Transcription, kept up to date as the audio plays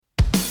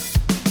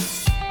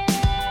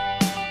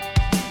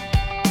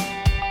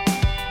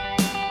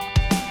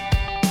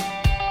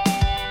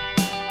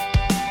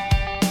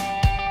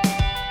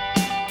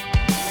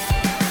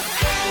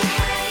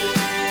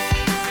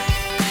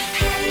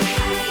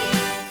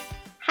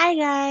Hi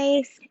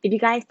guys! If you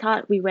guys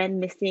thought we went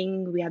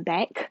missing, we are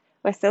back.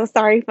 We're so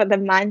sorry for the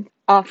month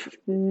of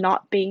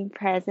not being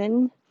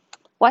present.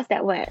 What's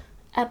that word?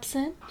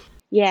 Absent?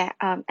 Yeah,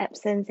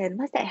 absence and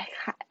what's that?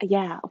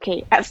 Yeah,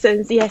 okay,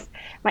 absence. Yes,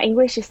 my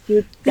English is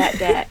still that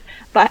bad,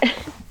 but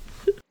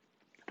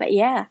but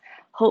yeah,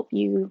 hope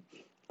you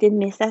didn't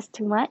miss us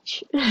too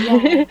much.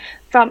 Yeah.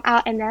 From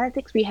our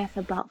analytics, we have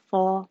about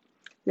four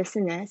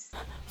listeners,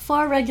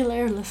 For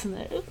regular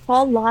listeners.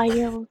 four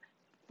loyal,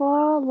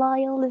 four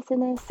loyal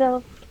listeners.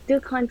 So do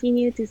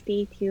continue to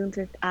stay tuned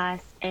with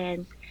us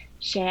and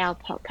share our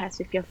podcast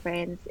with your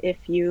friends if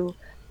you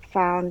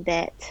found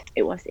that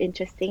it was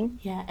interesting.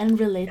 Yeah, and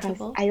Because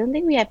relatable. I don't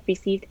think we have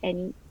received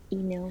any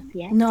emails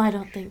yet. No, I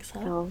don't think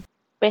so. So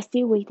we're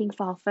still waiting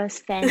for our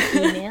first fan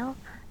email.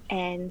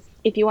 And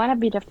if you want to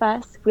be the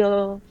first,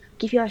 we'll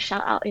give you a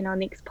shout out in our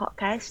next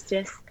podcast.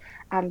 Just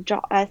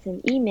drop us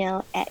an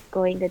email at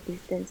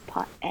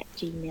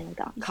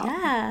goingthedistancepod@gmail.com.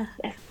 Yeah.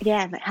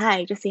 Yeah, like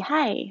hi, just say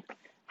hi.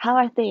 How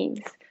are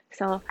things?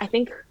 So I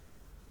think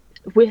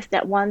with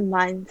that 1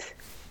 month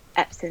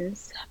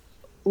absence,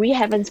 we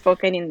haven't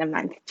spoken in the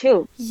month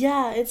too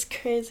Yeah, it's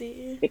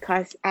crazy.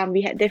 because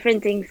we had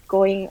different things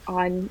going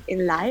on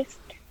in life.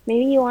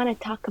 Maybe you want to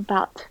talk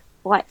about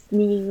what's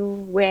new,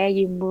 where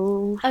you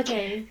moved.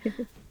 Okay.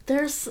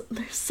 There's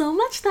so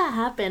much that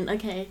happened.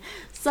 Okay.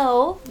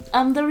 So,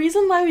 the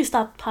reason why we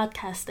stopped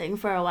podcasting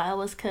for a while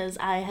was cuz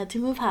I had to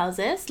move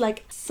houses,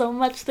 like so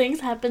much things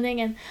happening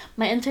and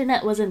my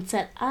internet wasn't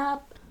set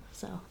up.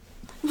 So,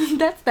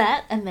 that's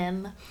that. And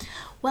then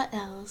what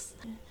else?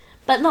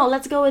 But no,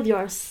 let's go with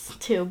yours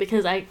too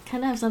because I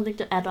kind of have something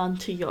to add on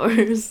to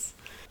yours.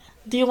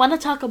 Do you want to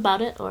talk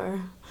about it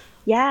or?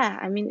 Yeah,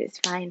 I mean it's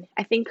fine.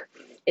 I think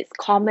it's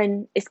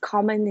common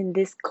in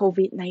this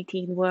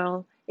COVID-19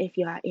 world if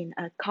you are in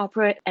a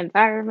corporate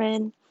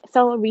environment.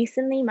 So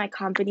recently my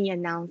company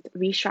announced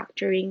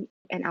restructuring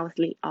and I was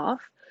laid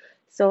off.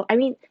 So I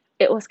mean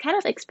it was kind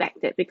of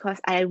expected because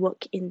I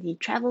work in the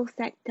travel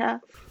sector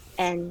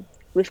and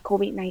with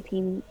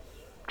COVID-19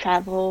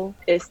 travel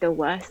is the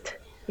worst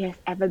it has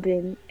ever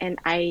been and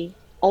I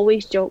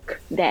always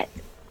joke that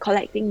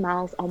collecting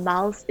miles or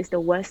miles is the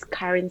worst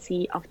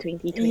currency of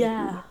 2020.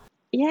 Yeah.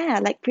 Yeah,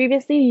 like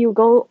previously you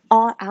go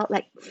all out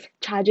like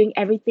charging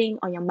everything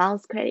on your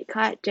miles credit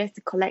card just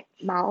to collect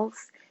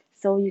miles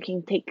so you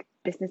can take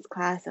business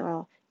class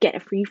or get a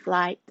free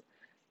flight.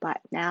 But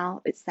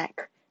now it's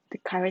like the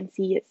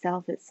currency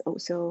itself is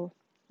also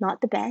not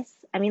the best.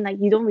 I mean like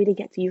you don't really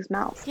get to use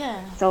miles. Yeah.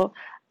 So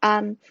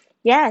um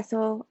yeah,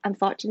 so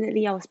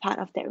unfortunately I was part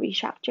of that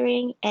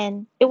restructuring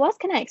and it was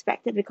kind of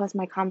expected because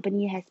my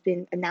company has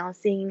been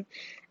announcing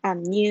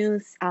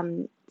news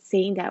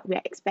saying that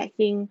we're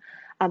expecting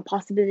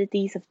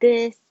possibilities of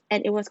this.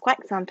 And it was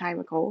quite some time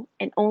ago.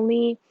 And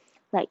only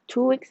like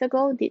 2 weeks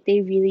ago did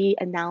they really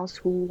announce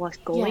who was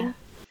Yeah. going,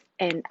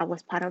 and I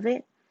was part of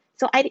it.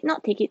 So I did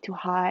not take it too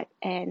hard,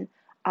 and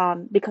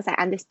because I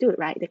understood,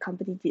 right, the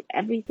company did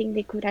everything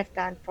they could have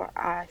done for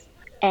us.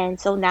 And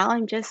so now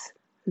I'm just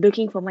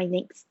looking for my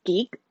next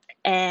gig.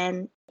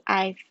 And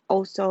I've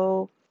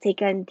also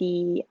taken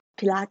the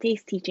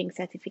Pilates teaching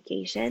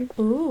certification.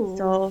 Ooh.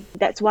 So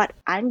that's what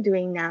I'm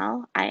doing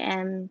now. I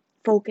am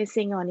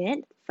focusing on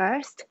it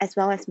first, as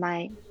well as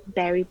my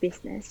berry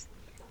business.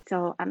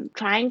 So I'm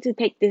trying to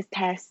take this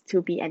test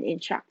to be an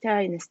instructor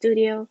in a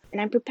studio, and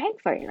I'm preparing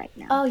for it right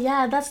now. Oh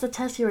yeah, that's the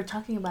test you were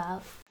talking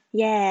about.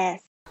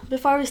 Yes,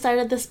 Before we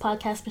started this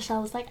podcast,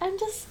 Michelle was like, I'm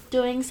just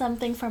doing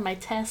something for my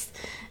test.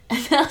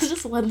 And I was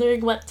just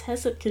wondering what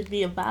test it could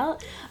be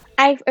about.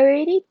 I've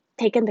already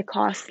taken the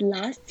course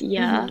last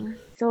year. Mm-hmm.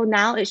 So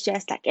now it's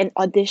just like an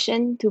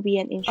audition to be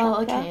an Oh,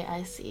 instructor. okay,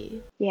 I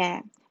see.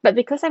 Yeah. But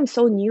because I'm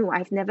so new,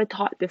 I've never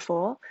taught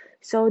before.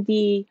 So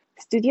the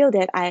studio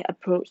that I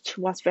approached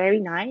was very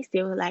nice.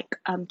 They were like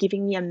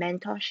giving me a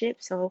mentorship.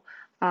 So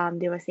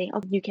they were saying,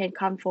 oh, you can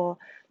come for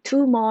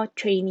 2 more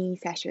trainee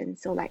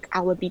sessions. So like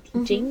I will be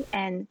Mm-hmm. teaching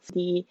and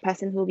the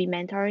person who will be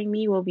mentoring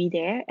me will be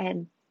there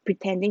and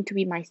pretending to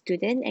be my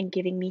student and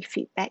giving me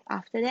feedback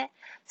after that.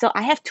 So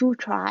I have 2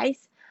 tries.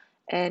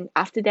 And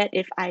after that,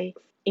 if I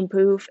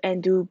improve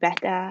and do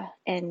better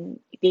and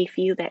they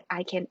feel that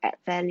I can add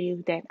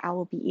value, then I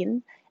will be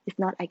in. If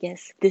not, I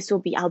guess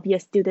I'll be a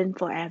student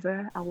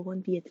forever. I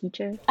won't be a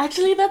teacher.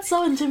 Actually, that's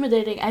so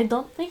intimidating. I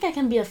don't think I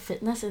can be a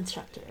fitness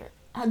instructor.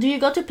 Do you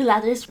go to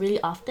Pilates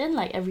really often,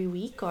 like every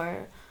week,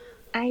 or?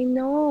 I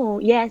know.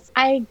 Yes,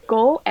 I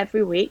go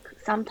every week,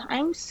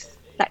 sometimes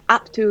like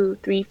up to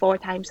 3, 4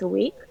 times a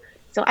week.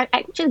 So I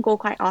actually go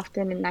quite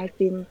often and I've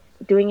been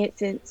doing it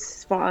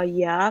since for a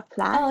year Oh,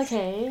 plus,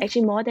 okay.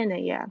 actually more than a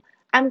year.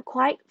 I'm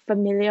quite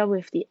familiar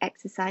with the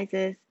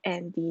exercises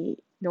and the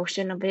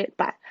notion of it,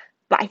 but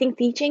I think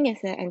teaching is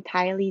an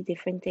entirely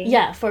different thing.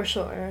 Yeah, for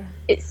sure.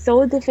 It's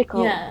so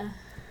difficult. Yeah.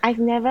 I've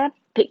never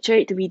pictured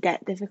it to be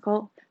that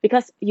difficult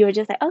because you're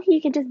just like, oh,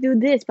 you can just do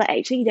this. But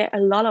actually, there are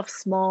a lot of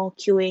small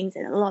cueings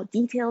and a lot of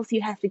details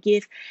you have to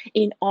give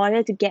in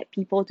order to get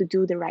people to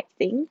do the right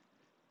thing.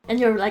 And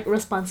you're like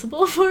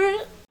responsible for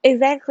it?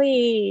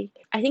 Exactly.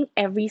 I think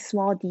every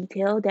small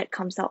detail that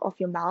comes out of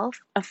your mouth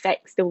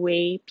affects the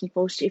way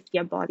people shift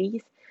their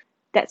bodies.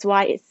 That's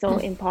why it's so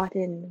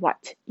important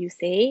what you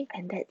say,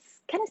 and that's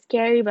kind of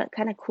scary but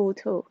kind of cool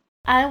too.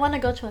 I want to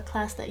go to a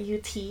class that you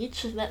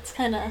teach. That's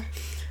kind of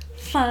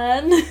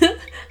fun.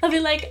 I'll be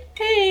like,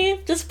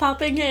 hey, just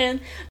popping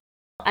in.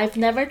 I've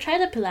never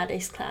tried a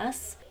Pilates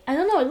class. I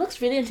don't know, it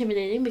looks really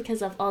intimidating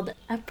because of all the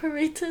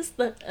apparatus,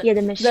 Yeah, the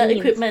the machines.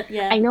 equipment,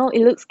 yeah. I know it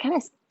looks kind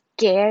of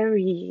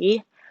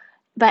scary,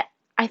 but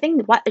I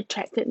think what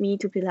attracted me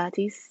to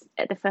Pilates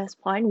at the first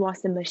point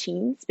was the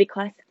machines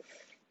because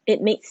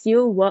it makes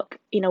you work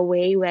in a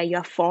way where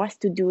you're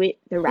forced to do it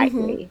the right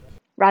Mm-hmm. way.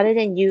 Rather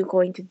than you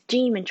going to the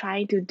gym and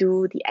trying to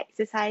do the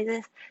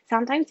exercises,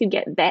 sometimes you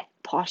get bad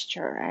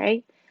posture,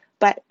 right?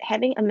 But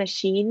having a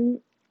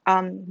machine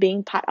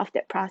being part of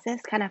that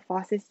process kind of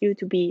forces you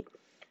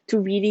to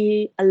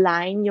really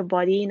align your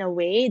body in a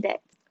way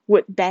that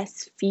would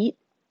best fit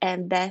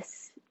and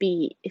best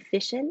be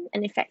efficient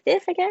and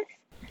effective, I guess.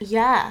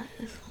 Yeah,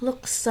 it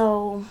looks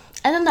so.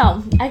 I don't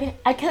know.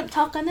 I can't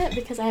talk on it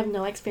because I have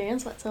no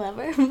experience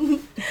whatsoever.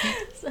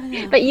 So,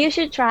 yeah. But you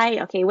should try,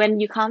 okay, when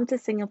you come to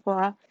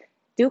Singapore,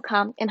 do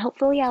come and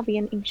hopefully I'll be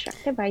an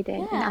instructor by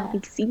then and I'll Yeah.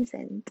 be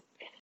seasoned.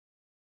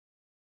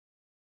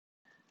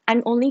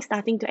 I'm only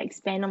starting to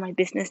expand on my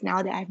business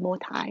now that I have more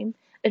time.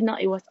 If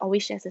not, it was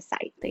always just a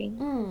side thing.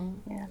 Mm.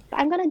 Yeah. But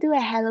I'm gonna do a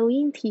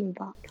Halloween theme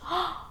box.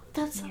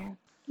 That's. Yeah.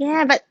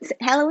 Yeah, but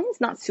Halloween's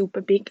not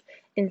super big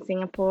in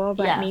Singapore,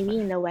 but Yeah. maybe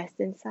in the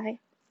western side.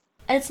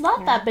 It's not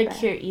Yeah, that big but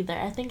here either.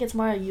 I think it's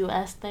more a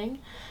US thing.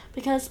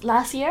 Because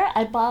last year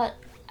I bought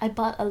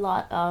a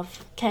lot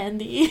of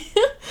candy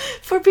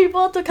for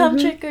people to come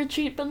mm-hmm. trick or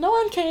treat, but no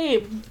one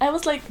came. I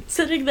was like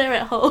sitting there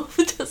at home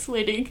just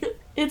waiting.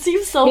 It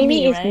seems so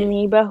Maybe me, it's right?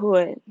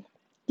 neighborhood.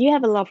 Do you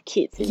have a lot of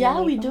kids in your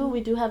Yeah, we do. neighborhood?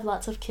 We do have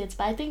lots of kids,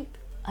 but I think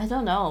I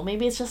don't know.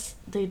 Maybe it's just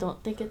they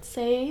don't think it's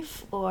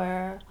safe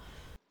or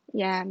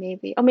Yeah,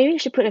 maybe. Or maybe you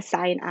should put a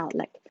sign out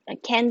like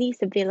candies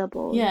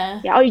available.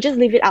 yeah. Yeah, or you just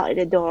leave it out at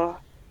the door.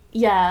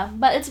 Yeah,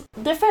 but it's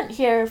different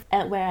here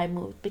at where I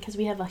moved because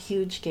we have a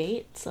huge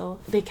gate, so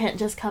they can't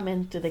just come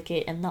into the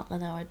gate and knock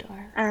on our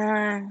door.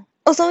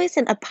 Also, it's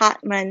an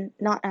apartment,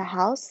 not a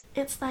house.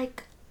 It's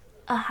like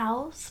a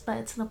house, but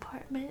it's an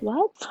apartment,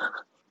 What?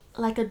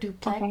 like a Okay.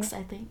 duplex,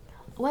 I think.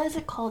 What is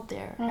it called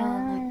there?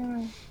 Like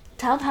Ah,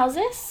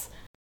 townhouses?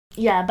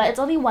 Yeah, but it's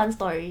only one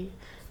story.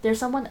 There's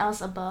someone else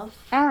above,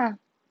 ah,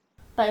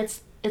 but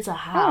it's a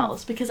oh,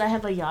 house because I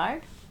have a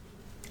yard.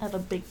 I have a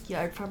big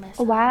yard for oh,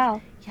 myself.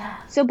 wow. Yeah.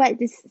 So, but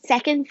this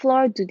second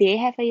floor, do they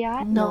have a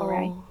yard? No,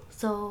 right? No.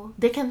 So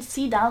they can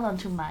see down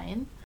onto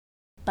mine,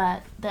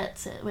 but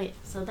that's it. Wait,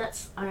 so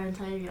that's our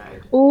entire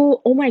yard. Oh,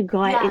 oh my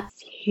God, Yeah,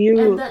 it's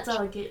and that's huge.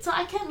 our gate. So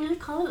I can't really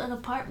call it an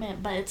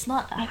apartment, but it's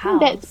not a I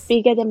think that's house.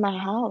 bigger than my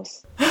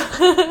house.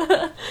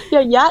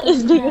 Your yard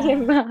is bigger Yeah.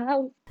 than my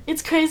house.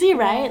 It's crazy,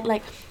 right? Wow.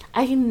 Like,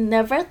 I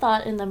never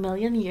thought in a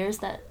million years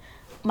that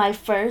my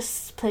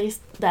first place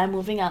that I'm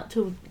moving out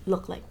to would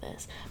look like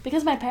this.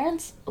 Because my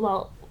parents,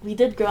 well, we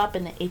did grow up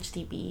in an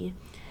HDB.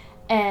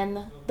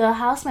 And the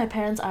house my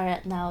parents are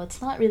at now,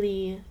 it's not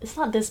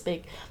this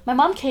big. My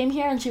mom came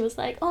here and she was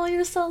like, oh,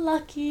 you're so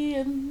lucky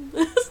and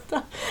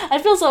stuff. I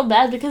feel so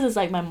bad because it's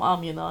like my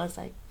mom, it's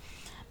like,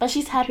 but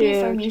she's happy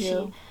for True, me.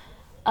 true.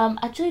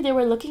 Actually, they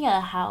were looking at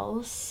a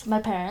house, my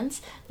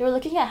parents, they were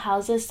looking at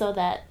houses so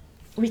that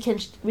we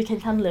can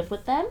come live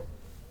with them,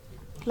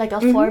 like a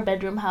Mm-hmm. 4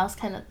 bedroom house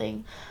kind of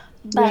thing.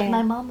 But Yeah.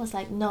 my mom was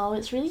like, "No,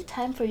 it's really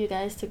time for you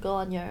guys to go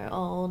on your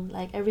own.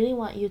 Like I really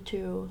want you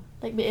to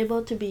like be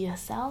able to be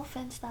yourself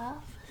and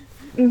stuff."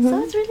 So Mm-hmm.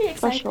 it's really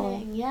For sure.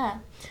 exciting. Yeah.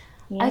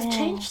 I've Yeah.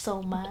 changed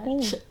so much.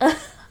 Okay.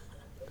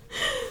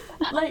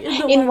 Like in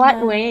the In one what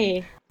month.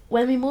 way?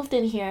 When we moved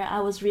in here,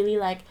 I was really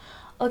like,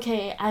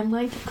 okay, I'm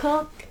going to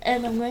cook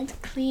and I'm going to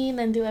clean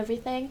and do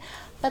everything.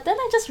 But then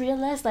I just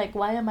realized, like,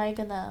 why am I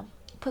gonna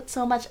put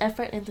so much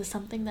effort into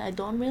something that I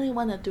don't really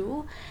want to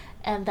do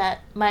and that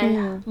my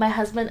Mm. my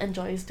husband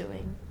enjoys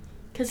doing?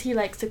 Because he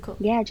likes to cook.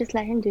 Yeah, just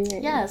let him do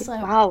Yeah, it. so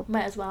I Wow.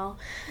 might as well.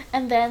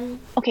 And then,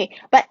 Okay,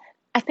 but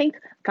I think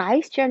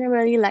guys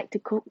generally like to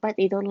cook, but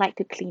they don't like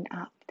to clean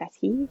up. Does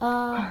he?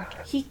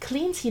 he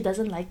cleans, he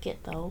doesn't like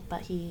it though,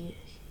 but he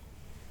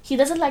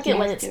doesn't like He it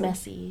when has it's to.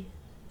 messy.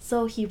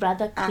 So he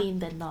rather Ah, clean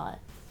than not.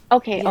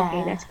 okay, okay,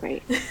 Yeah. that's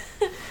great.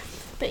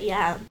 But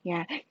yeah,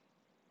 Yeah.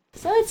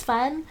 so it's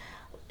fun.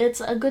 It's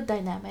a good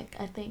dynamic,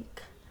 I think.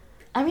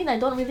 I mean, I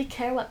don't really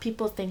care what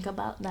people think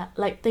about that,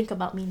 like think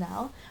about me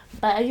now.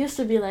 But I used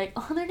to be like,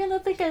 oh, they're gonna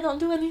think I don't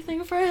do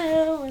anything for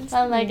him, and so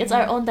I'm like, it's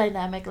our Yeah. own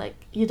dynamic. Like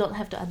you don't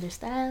have to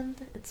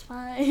understand. It's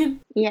fine.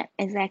 Yeah,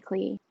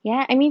 exactly.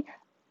 Yeah, I mean,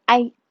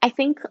 I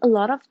think a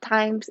lot of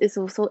times it's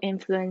also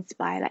influenced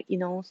by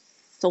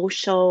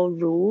social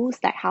rules,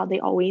 like how they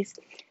always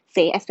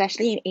say,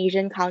 especially in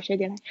Asian culture,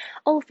 they're like,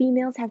 oh,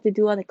 females have to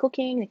do all the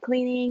cooking, the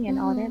cleaning and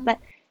all that. Mm-hmm. But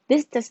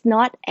this does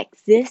not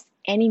exist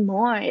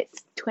anymore.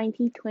 It's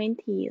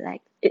 2020.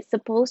 Like it's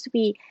supposed to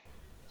be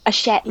a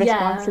shared Yeah,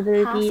 half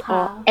responsibility or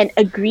half. an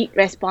agreed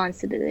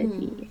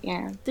responsibility.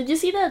 Yeah. Did you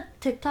see the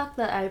TikTok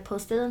that I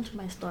posted onto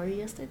my story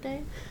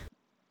yesterday?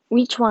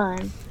 Which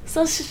one?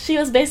 So she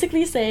was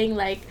basically saying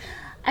like,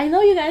 I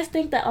know you guys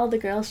think that all the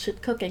girls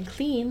should cook and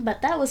clean,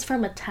 but that was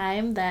from a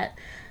time that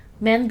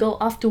men go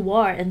off to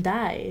war and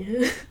die.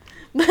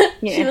 But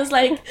she Yeah. was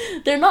like,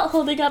 they're not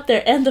holding up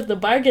their end of the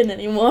bargain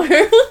anymore.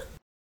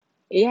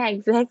 Yeah,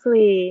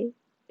 exactly.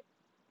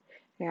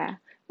 Yeah.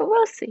 But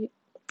we'll see.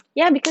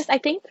 Yeah, because I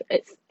think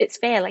it's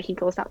fair. Like he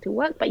goes out to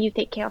work, but you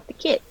take care of the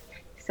kids.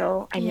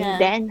 So I mean, Yeah.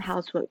 then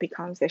housework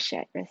becomes a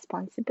shared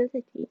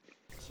responsibility.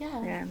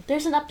 Yeah. Yeah.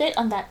 There's an update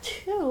on that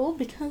too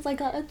because I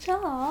got a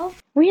job.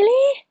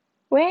 Really?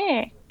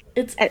 Where?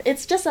 At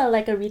It's just a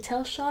like a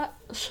retail shop.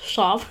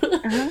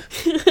 uh-huh.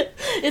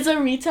 It's a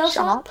retail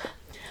shop. Shop.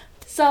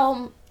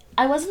 So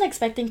I wasn't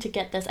expecting to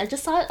get this. I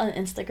just saw it on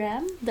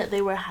Instagram that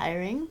they were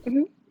hiring,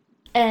 Hmm.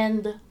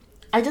 and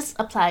I just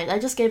applied. I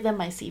just gave them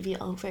my CV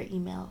over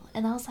email,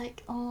 and I was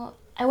like, oh,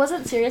 I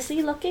wasn't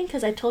seriously looking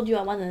because I told you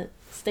I want to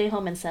stay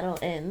home and settle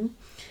in,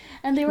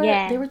 and they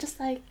Yeah. were just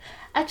like,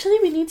 actually,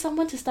 we need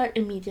someone to start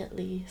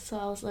immediately. So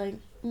I was like,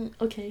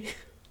 okay.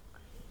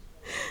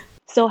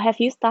 So have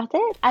you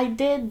started? I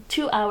did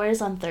 2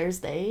 hours on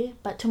Thursday,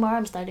 but tomorrow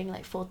I'm starting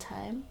like full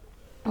time.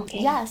 Okay.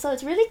 Yeah, so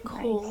it's really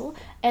Nice. cool.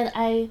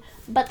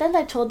 But then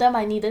I told them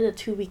I needed a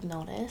 2 week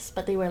notice,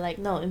 but they were like,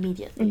 no,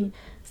 immediately. Mhm.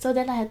 So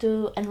then I had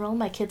to enroll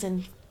my kids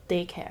in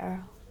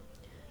daycare,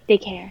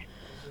 Daycare.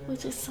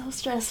 which is so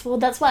stressful.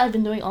 That's what I've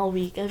been doing all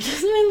week. I've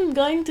just been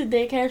going to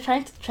daycare,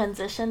 trying to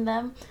transition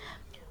them.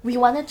 We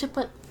wanted to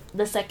put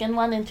the second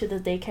one into the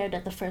daycare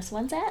that the first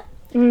one's at,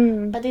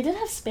 Mm. but they didn't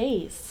have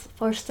space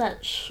for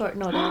such short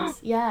notice.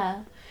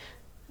 Yeah.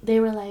 They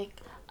were like,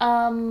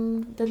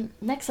 the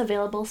next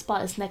available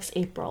spot is next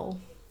April.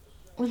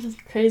 Which is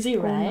crazy,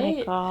 Oh my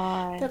right?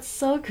 god. That's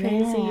so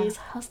crazy. Yeah. So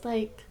I was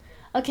like,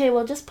 okay,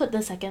 we'll just put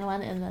the second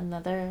one in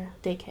another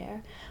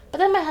daycare. But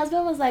then my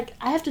husband was like,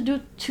 I have to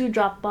do 2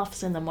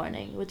 drop-offs in the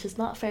morning, which is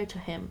not fair to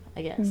him,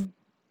 I guess. Mm.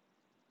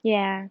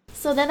 Yeah.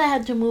 So then I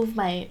had to move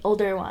my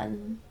older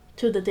one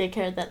to the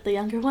daycare that the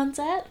younger one's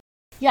at.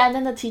 Yeah, and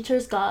then the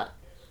teachers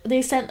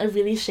they sent a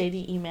really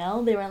shady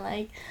email. They were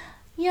like,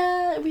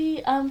 yeah,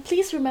 we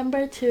please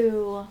remember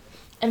to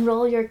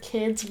enroll your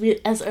kids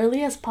as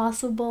early as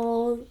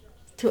possible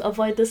to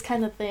avoid this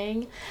kind of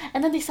thing.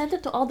 And then they sent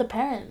it to all the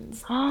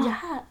parents.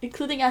 Yeah,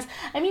 including us.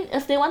 I mean,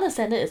 if they want to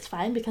send it, it's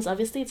fine because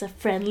obviously it's a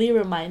friendly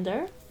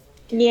reminder.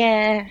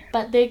 Yeah.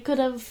 But they could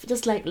have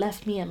just like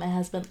left me and my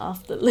husband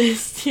off the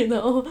list, you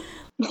know.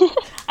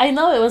 I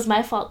know it was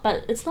my fault,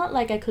 but it's not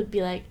like I could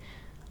be like,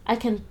 I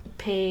can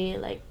pay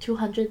like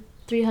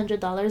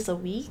 $200-$300 a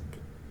week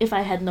if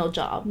I had no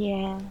job,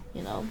 Yeah.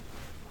 you know.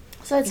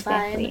 So it's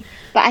Exactly. fine.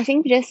 But I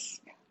think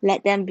just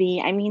let them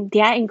be. I mean,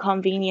 they are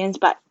inconvenience,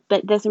 but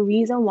there's a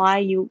reason why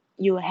you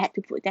had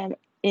to put them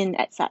in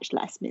at such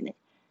last minute.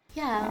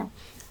 Yeah. Yeah.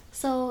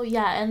 So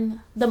yeah,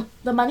 and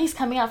the money's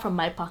coming out from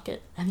my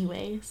pocket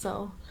anyway,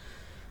 so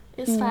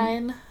it's Mm.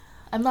 fine.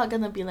 I'm not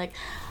gonna be like,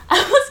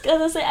 I was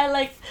gonna say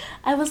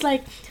I was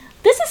like,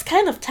 this is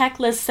kind of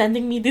tactless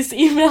sending me this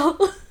email.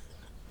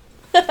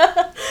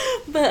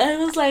 But I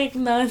was like,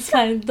 no, it's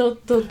fine.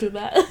 Don't do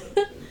that.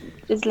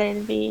 Just let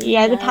it be.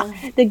 Yeah,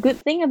 Yeah. the good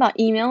thing about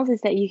emails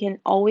is that you can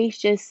always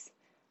just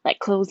like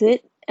close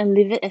it and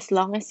leave it as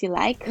long as you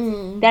like,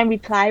 then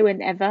reply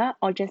whenever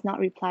or just not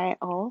reply at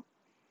all.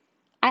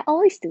 I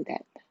always do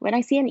that. When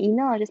I see an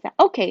email, I just like,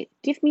 okay,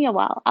 give me a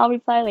while. I'll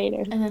reply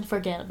later. And then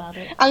forget about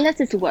it. Unless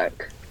it's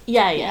work.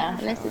 Yeah, Yeah, yeah.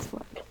 unless it's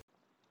work.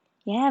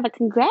 Yeah, but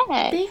congrats.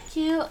 Thank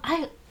you.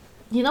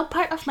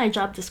 Part of my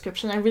job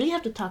description, I really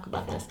have to talk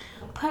about this.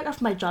 Part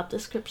of my job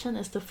description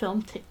is to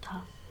film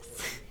TikTok.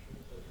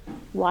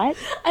 What?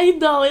 I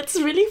know, it's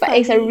really But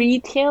funny. it's a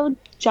retail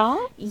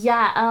job?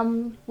 Yeah,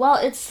 well,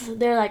 it's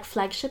their like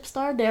flagship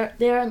store.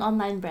 They're an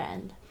online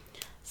brand.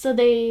 So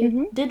they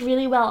Mhm. did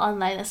really well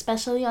online,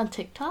 especially on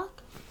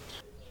TikTok.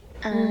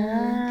 Ah,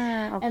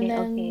 And okay,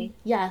 then okay.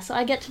 yeah, so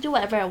I get to do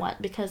whatever I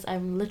want because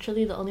I'm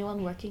literally the only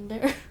one working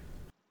there.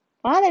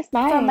 Wow, that's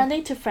From nice.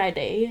 Monday to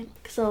Friday,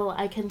 so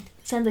I can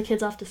send the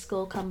kids off to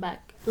school, come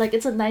back. Like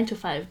it's a 9 to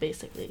 5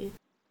 basically.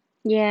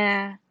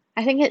 Yeah.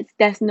 I think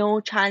there's no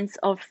chance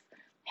of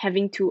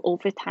having to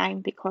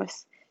overtime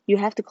because you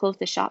have to close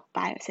the shop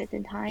by a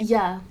certain time,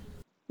 Yeah.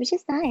 which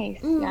is nice.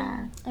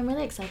 Yeah. I'm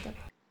really excited.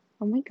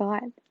 Oh my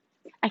God.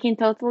 I can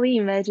totally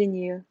imagine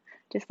you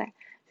just like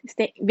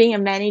being a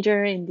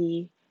manager in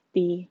the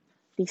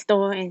the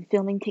store and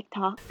filming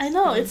TikToks. I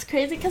know, and it's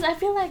crazy because I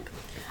feel like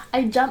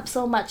I jump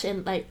so much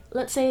in, like,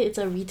 let's say it's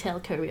a retail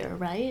career,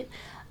 right?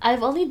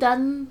 I've only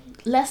done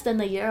less than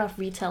a year of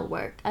retail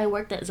work. I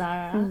worked at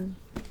Zara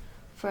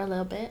for a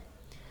little bit.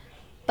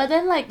 But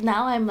then, like,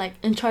 now I'm, like,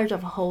 in charge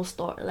of a whole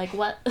store. Like,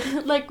 what?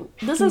 Like,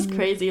 this is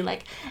crazy.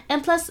 Like,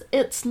 and plus,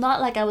 it's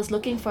not like I was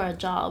looking for a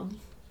job.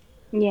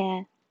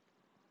 yeah.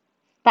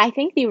 But I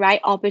think the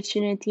right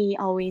opportunity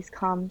always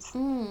comes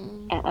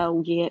Mm. at a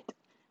weird,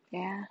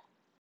 yeah.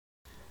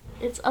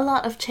 it's a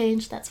lot of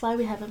change. That's why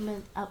we haven't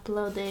been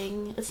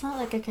uploading. It's not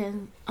like I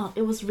can. Oh,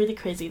 it was really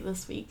crazy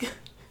this week.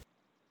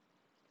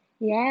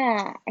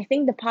 Yeah, I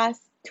think the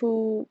past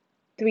 3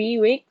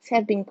 weeks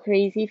have been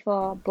crazy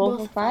for both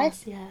Both of of us,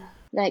 us, yeah.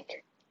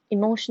 like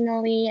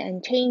emotionally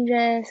and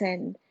changes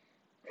and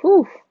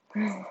whew.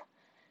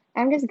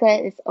 I'm just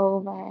glad it's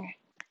over.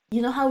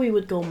 You know how we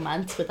would go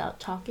months without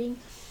talking?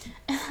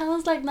 And I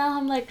was like, now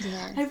I'm like,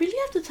 Yes. I really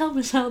have to tell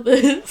Michelle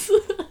this.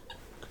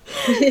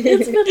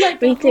 It's been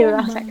like a Me too. whole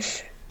I was like,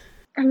 month.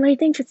 I'm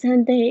waiting for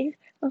 10 days.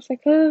 I was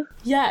like, oh,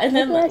 Yeah, and what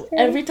then do I say?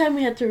 every time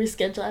we had to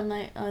reschedule, I'm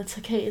like, oh, it's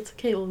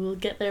okay, we'll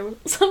get there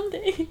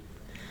someday.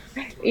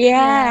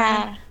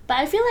 Yeah, But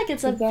I feel like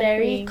it's a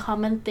very exactly.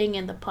 common thing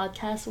in the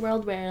podcast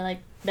world where like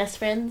best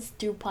friends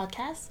do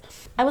podcasts.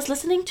 I was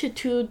listening to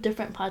 2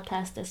 different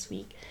podcasts this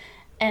week,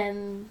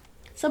 and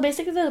so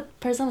basically the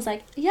person was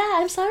like, "Yeah,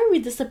 I'm sorry we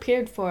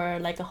disappeared for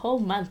like a whole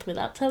month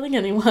without telling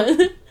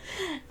anyone."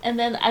 And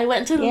then I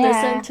went to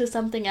listen Yeah, to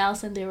something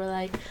else, and they were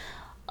like,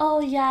 "Oh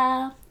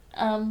yeah,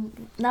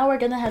 now we're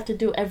gonna have to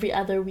do every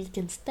other week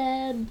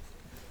instead."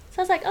 So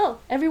I was like, "Oh,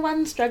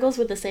 everyone struggles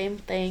with the same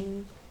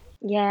thing."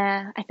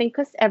 yeah. I think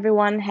because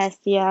everyone has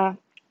their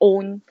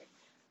own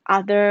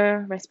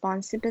other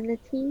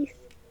responsibilities.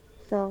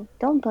 So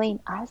don't blame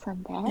us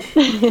on that.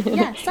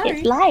 Yeah, It's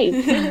sorry.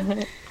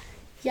 life.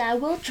 Yeah,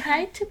 we'll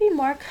try to be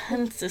more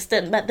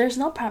consistent, but there's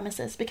no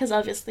promises because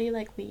obviously,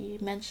 like we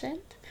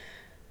mentioned,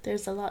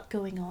 there's a lot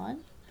going on.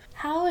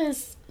 How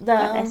is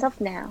But as of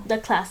now, the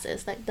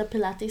classes, like the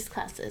Pilates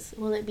classes?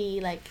 Will it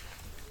be like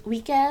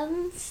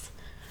weekends?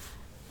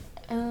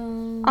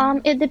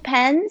 it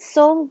depends.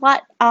 So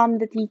what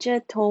the teacher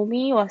told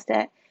me was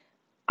that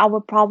I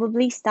will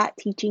probably start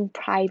teaching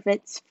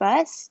privates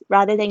first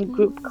rather than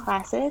group mm,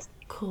 classes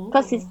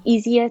because it's cool.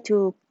 easier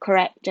to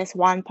correct just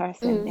one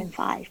person Mm, than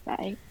five,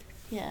 right?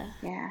 yeah,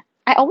 Yeah.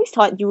 I always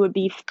thought you would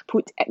be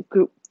put at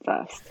group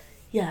first,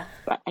 yeah.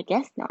 but I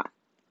guess not.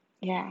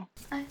 Yeah.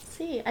 I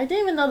see. I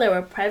didn't even know there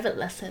were private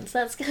lessons.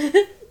 That's good.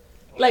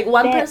 Like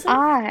one There person?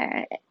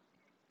 are.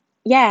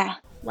 Yeah.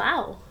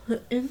 Wow,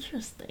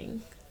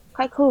 interesting.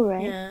 Quite cool,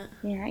 right? Yeah.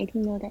 Yeah, I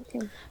didn't know that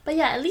too. But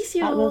yeah, at least But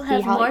you we'll see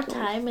have how more it goes.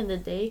 time in the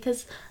day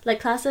because like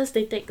classes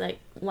they take like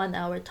 1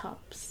 hour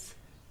tops,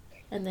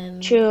 and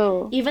then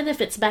True. even if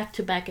it's back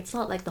to back, it's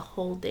not like the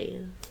whole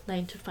day,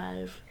 9 to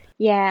 5.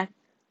 Yeah.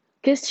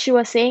 Because she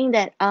was saying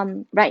that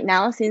right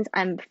now since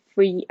I'm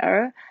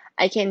freer,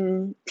 I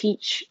can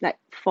teach like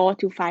 4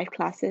 to 5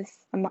 classes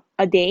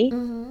a day.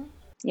 Mm-hmm.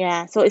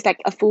 Yeah, so it's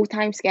like a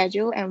full-time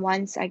schedule, and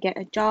once I get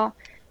a job,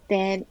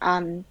 then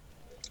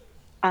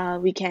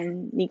we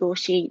can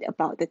negotiate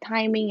about the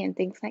timing and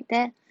things like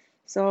that.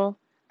 So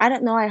I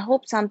don't know, I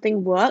hope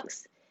something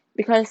works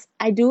because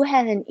I do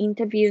have an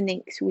interview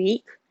next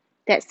week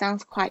that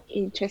sounds quite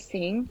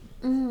interesting.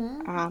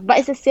 Mm-hmm. But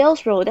it's a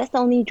sales role. That's the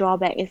only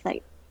drawback. It's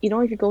like,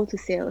 if you go to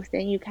sales,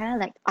 then you kind of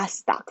like are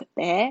stuck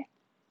there.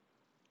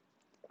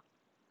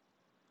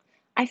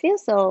 I feel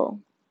so.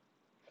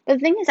 But the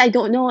thing is, I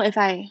don't know if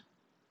I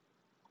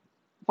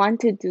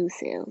want to do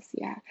sales.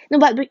 Yeah. No,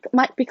 but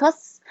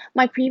because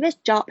my previous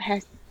job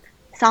has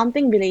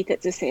something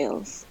related to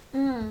sales.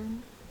 Mm.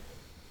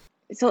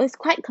 So it's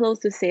quite close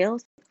to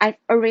sales. I've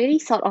already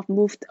sort of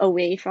moved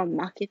away from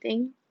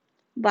marketing,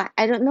 but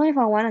I don't know if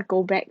I want to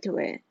go back to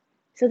it.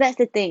 So that's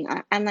the thing.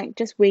 I'm like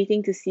just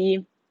waiting to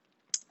see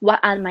what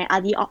are my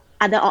other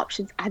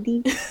options.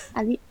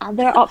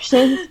 Other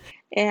options.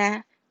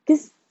 Yeah.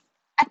 Because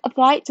I've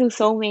applied to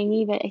so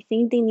many, but I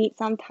think they need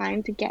some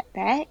time to get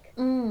back.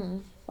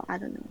 Mm. But I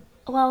don't know.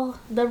 Well,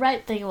 the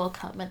right thing will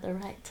come at the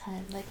right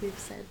time, like we've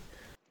said.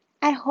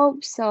 I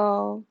hope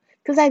so.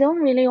 Because I don't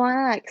really want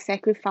to like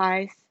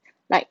sacrifice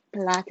like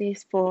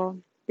Pilates for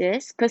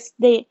this. Because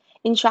the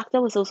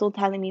instructor was also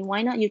telling me,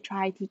 why not you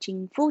try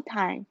teaching full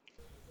time?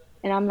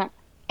 And I'm like,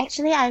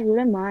 actually, I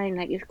wouldn't mind.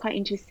 Like, it's quite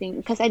interesting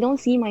because I don't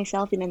see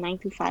myself in a 9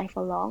 to 5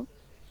 for long.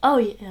 Oh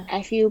yeah.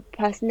 I feel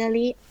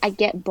personally, I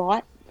get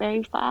bored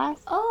very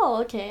fast. Oh,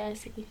 okay, I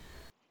see.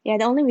 Yeah,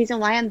 the only reason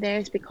why I'm there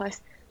is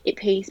because it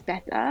pays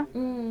better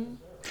Mm.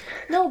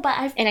 No,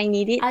 but and I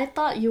need it. I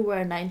thought you were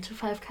a 9 to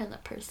 5 kind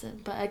of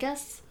person, but I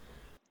guess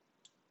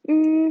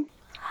Mm,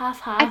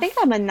 half I think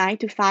half. I'm a 9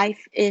 to 5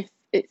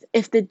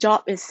 if the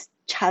job is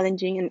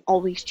challenging and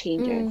always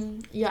changes.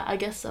 Yeah, I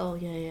guess so.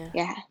 Yeah, yeah.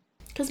 Yeah.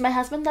 Because my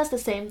husband does the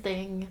same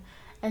thing,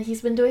 and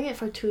he's been doing it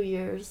for 2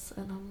 years,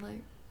 and I'm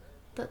like,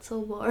 that's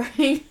so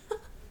boring.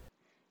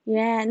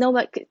 Yeah, no,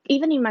 but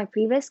even in my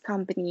previous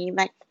company,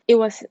 like it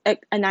was a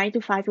 9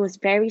 to 5, it was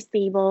very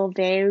stable,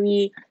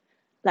 very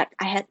like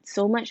I had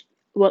so much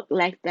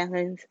work-life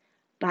balance,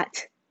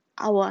 but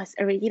I was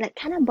already like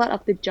kind of bored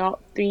of the job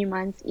 3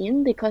 months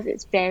in because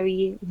it's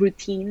very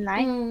routine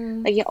like.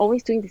 Mm, Like you're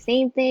always doing the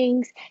same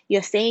things,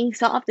 you're saying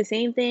sort of the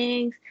same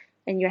things,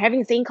 and you're having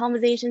the same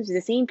conversations with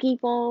the same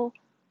people.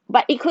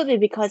 But it could be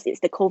because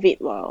it's the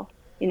COVID world.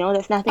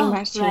 There's nothing oh,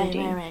 much right,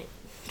 changing. right.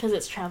 Because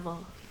it's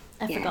travel.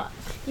 I Yeah. forgot.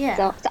 Yeah.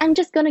 So I'm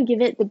just gonna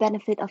give it the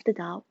benefit of the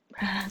doubt.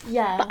 But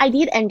Yeah, I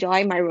did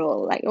enjoy my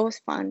role. Like it was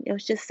fun. It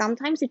was just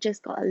sometimes it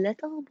just got a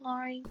little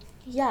boring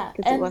yeah,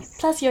 because it and was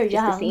plus you're just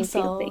the young, same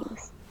few so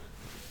things.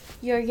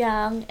 you're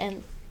young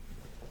and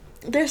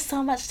there's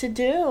so much to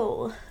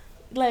do.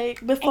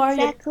 Like before you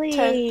turn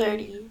Exactly.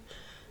 30.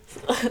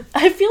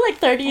 I feel like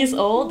 30 I is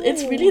old.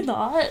 It's really know.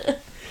 not.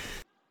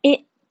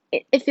 It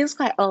it feels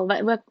quite old,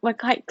 but we're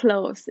quite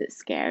close. It's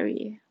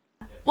scary.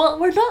 Well,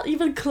 we're not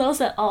even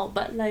close at all,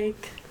 but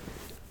like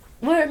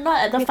we're not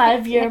at the We're quite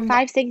 5 year like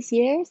mark. 5, 6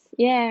 years.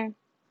 Yeah.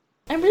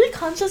 I'm really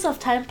conscious of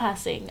time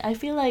passing. I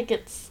feel like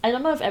I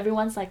don't know if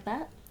everyone's like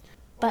that,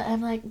 but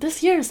I'm like,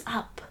 this year is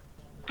up.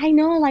 I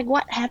know, like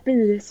what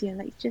happened this year?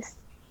 Like just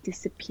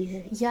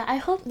disappeared. Yeah, I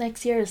hope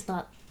next year is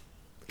not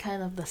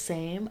kind of the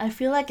same. I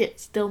feel like it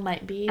still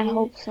might I be.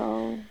 hope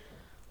so.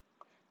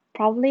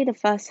 Probably the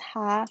first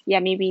half, yeah,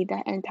 maybe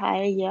the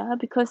entire year,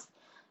 because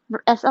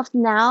as of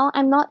now,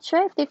 I'm not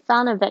sure if they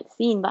found a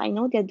vaccine, but I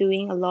know they're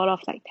doing a lot of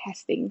like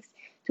testings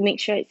to make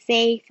sure it's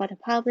safe for the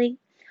public.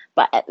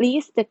 But at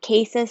least the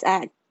cases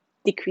are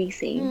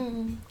decreasing.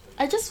 Hmm.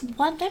 I just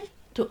want them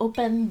to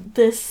open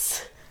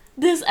this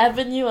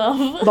avenue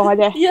of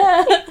Border.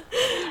 yeah.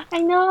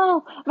 I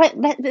know,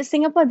 but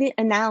Singapore did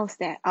announce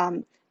that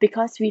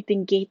because we've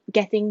been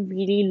getting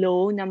really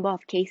low number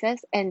of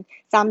cases and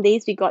some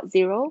days we got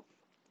zero,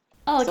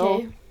 Oh, so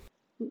okay.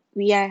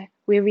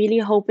 we're really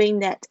hoping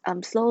that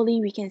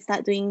slowly we can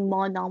start doing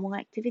more normal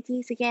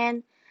activities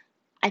again.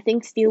 I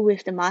think still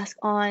with the mask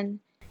on, and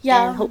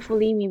Yeah,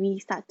 hopefully maybe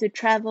start to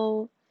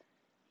travel,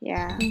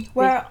 yeah, with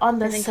we're on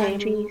the different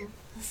countries.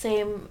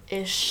 same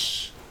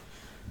ish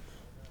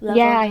level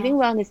Yeah, I think now.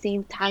 we're on the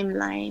same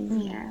timeline.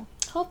 Mm. Yeah,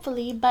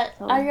 Hopefully, but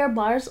are so your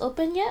bars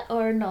open yet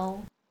or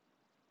no?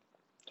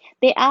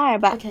 they are,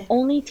 but Okay,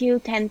 only till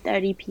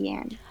 10:30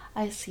 p.m.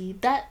 I see.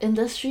 That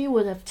industry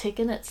would have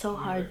taken it so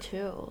hard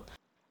too.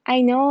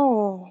 I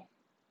know,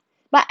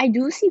 but I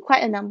do see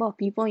quite a number of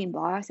people in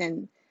bars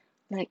and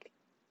like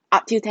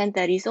up till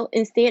 10:30. So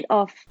instead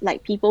of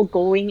like people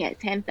going at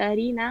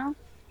 10:30 now,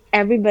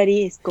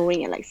 everybody is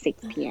going at like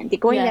 6 p.m. They're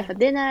going there Yeah, for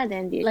dinner,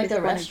 then they like just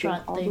a want to drink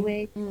restaurant all the thing.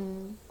 way.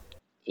 Mm.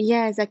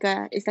 Yeah, it's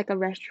like a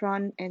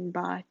restaurant and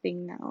bar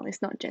thing now.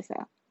 It's not just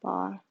a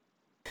bar.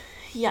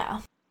 Yeah.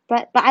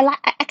 But I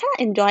kind of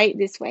enjoy it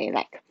this way,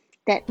 like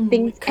that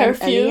things end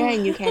earlier Curfew.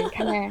 and you can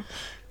kind of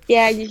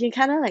yeah, you can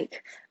kind of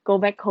like go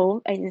back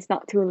home and it's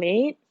not too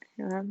late.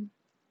 Um,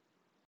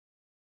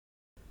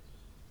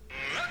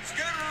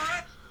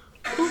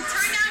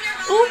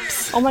 Oops.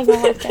 Oops. oh my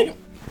God, what's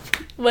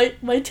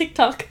that? My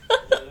TikTok.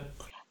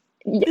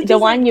 It The just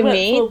like one you went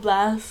made, full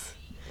blast.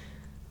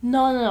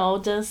 No, no,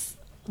 no, just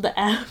the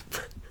app.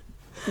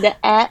 the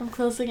app. I'm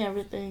closing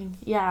everything.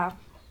 Yeah.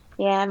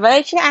 Yeah, but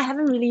actually, I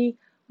haven't really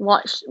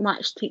watched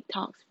much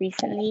TikToks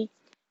recently.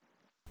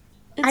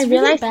 I It's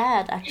really realized,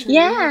 bad actually.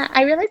 yeah,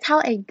 I realized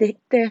how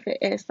addictive it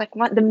is. Like,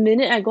 what the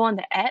minute I go on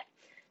the app,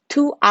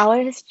 2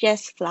 hours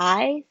just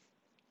fly.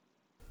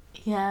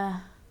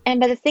 Yeah. And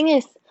but the thing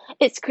is,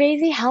 it's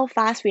crazy how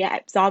fast we are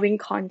absorbing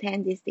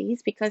content these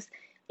days because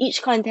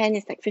each content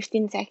is like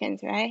 15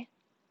 seconds, right?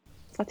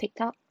 For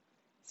TikTok.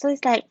 So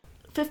it's like,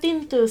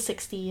 15 to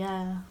 60,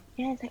 yeah.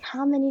 yeah, it's like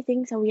how many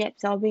things are we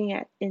absorbing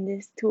in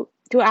this 2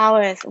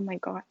 hours? Oh my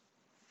God.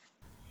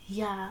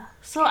 Yeah.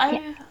 So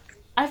Yeah,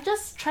 I've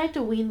just tried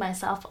to wean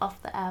myself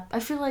off the app. I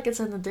feel like it's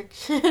an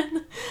addiction.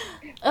 a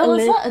Oh,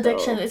 it's not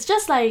addiction. little. It's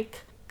just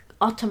like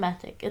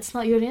automatic. It's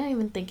not you're not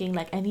even thinking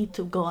like I need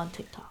to go on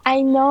TikTok.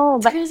 I know,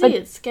 It's but crazy.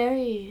 It's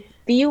scary.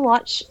 do you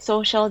watch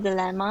Social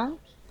Dilemma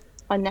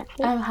on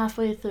Netflix? I'm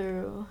halfway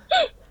through.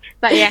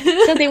 But yeah,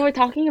 so they were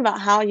talking about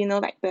how,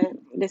 like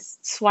this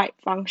swipe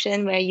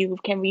function where you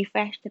can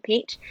refresh the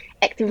page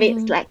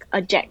activates Hmm. like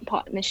a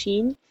jackpot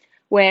machine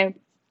where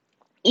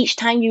each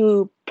time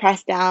you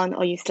press down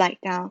or you slide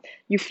down,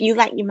 you feel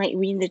like you might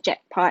win the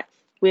jackpot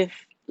with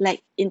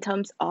like in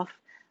terms of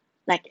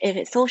like if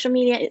it's social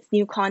media, it's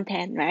new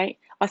content, right?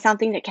 Or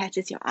something that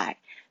catches your eye.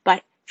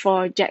 But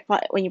for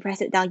jackpot, when you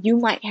press it down, you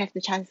might have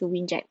the chance to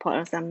win jackpot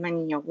or some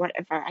money or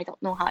whatever. I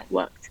don't know how it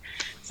works.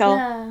 So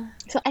Yeah.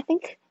 so I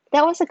think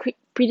that was a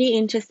pretty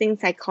interesting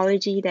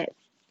psychology that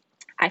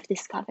I've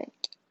discovered.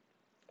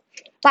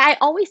 But I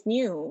always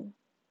knew,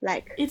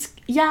 like, It's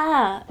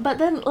yeah, but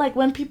then like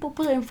when people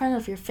put it in front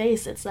of your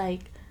face, it's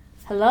like,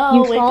 you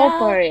 "Hello, wake fall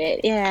for up."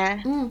 it.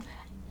 Yeah. Mm.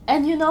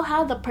 And you know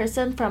how the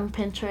person from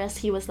Pinterest,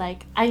 he was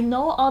like, "I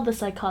know all the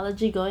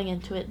psychology going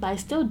into it, but I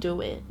still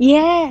do it."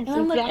 Yes, And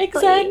I'm like,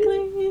 exactly.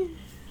 "Exactly."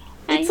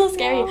 I It's so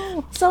scary.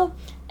 know. So,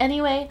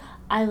 anyway,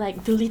 I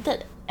like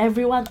deleted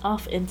everyone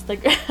off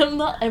Instagram.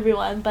 Not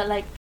everyone, but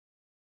like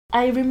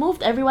I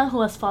removed everyone who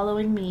was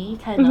following me,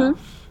 kind Mm-hmm.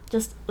 of.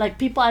 Just like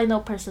people I know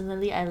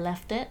personally, I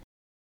left it.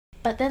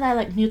 But then I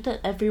like muted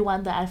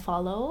everyone that I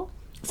follow.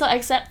 So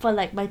except for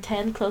like my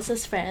 10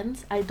 closest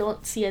friends, I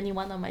don't see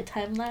anyone on my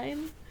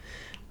timeline,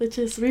 which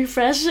is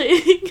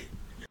refreshing.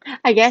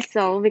 I guess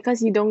so,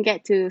 because you don't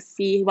get to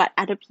see what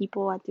other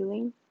people are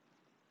doing.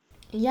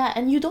 Yeah,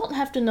 and you don't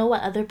have to know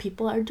what other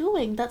people are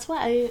doing. That's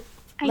what I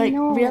I like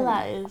know.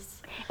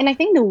 realize. And I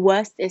think the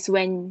worst is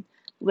when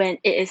it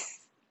is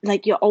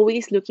like you're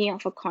always looking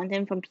out for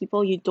content from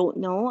people you don't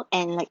know,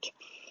 and like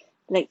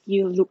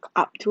you look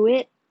up to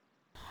it.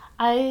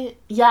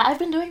 I've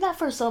been doing that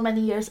for so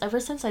many years, ever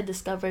since I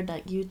discovered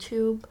like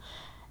YouTube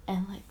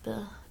and like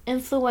the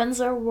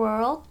influencer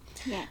world.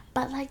 Yeah.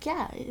 But like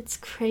yeah, it's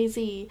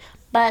crazy.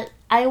 But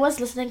I was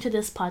listening to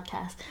this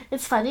podcast.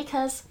 It's funny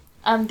because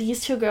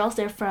these two girls,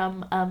 they're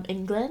from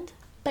England.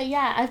 But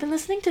yeah, I've been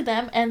listening to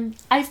them and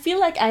I feel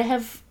like I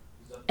have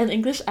an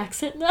English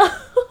accent now.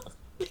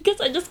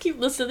 Because I just keep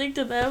listening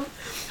to them.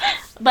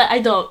 But I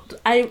don't.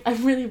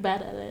 I'm really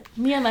bad at it.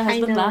 Me and my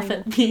husband know, laugh I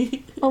at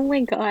me. Oh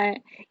my god.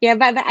 Yeah,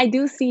 but I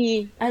do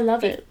see I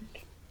love it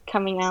it.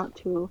 coming out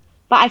too.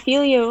 But I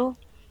feel you.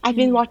 I've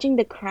been watching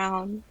The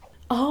Crown.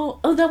 Oh,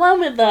 the one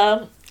with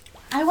the.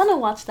 I want to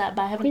watch that,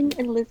 but I haven't.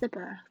 Queen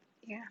Elizabeth.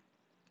 Yeah.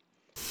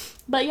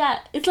 But yeah,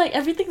 it's like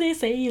everything they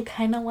say, you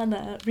kind of want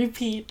to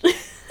repeat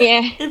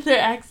Yeah. in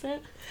their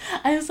accent.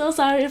 I'm so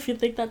sorry if you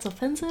think that's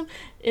offensive.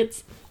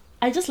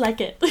 I just like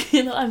it.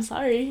 I'm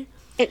sorry.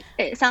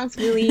 It sounds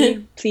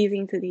really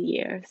pleasing to the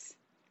ears.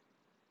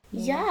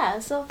 Yeah,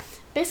 so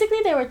basically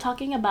they were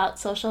talking about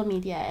social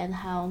media and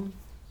how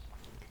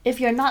if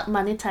you're not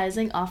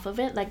monetizing off of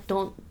it, like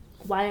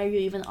why are you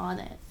even on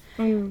it?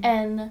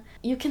 And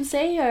you can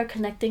say you're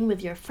connecting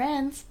with your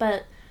friends,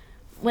 but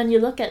when you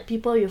look at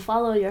people you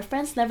follow, your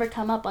friends never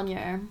come up on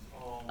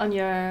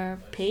your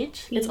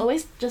page. It's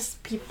always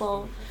just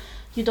people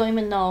you don't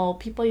even know,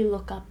 people you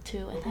look up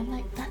to, and I'm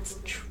like, that's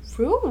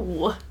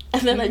true.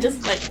 And then I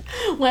just like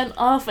went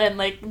off and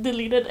like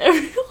deleted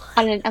everyone.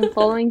 On an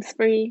unfollowing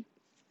spree.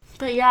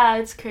 But yeah,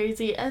 it's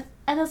crazy. And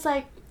it's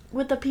like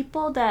with the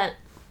people that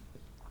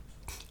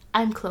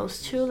I'm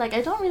close to, like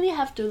I don't really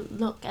have to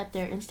look at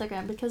their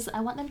Instagram because I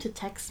want them to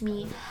text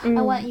me. I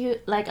want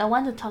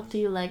to talk to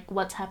you like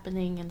what's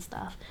happening and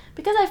stuff.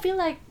 Because I feel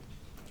like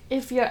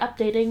if you're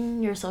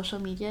updating your social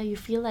media, you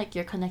feel like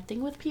you're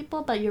connecting with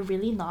people, but you're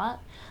really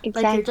not.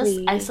 Exactly. Like you're just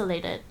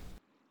isolated.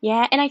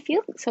 Yeah, and I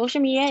feel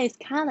social media is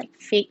kind of like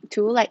fake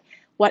too. Like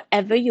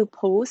whatever you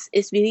post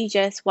is really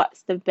just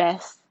what's the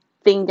best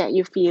thing that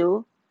you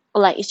feel.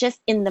 Or like it's just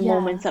in the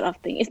moment Yeah. sort of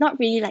thing. It's not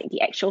really like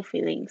the actual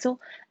feeling. So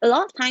a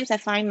lot of times I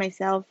find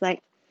myself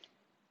like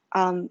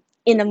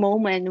in a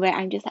moment where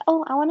I'm just like,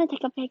 oh, I want to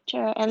take a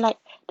picture, and like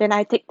then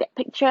I take that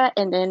picture,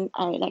 and then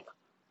I like,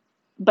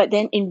 but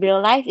then in real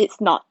life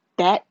it's not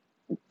that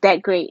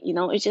great,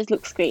 it just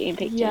looks great in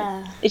pictures.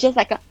 Yeah. It's just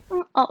like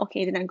oh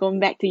okay, then I'm going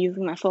back to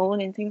using my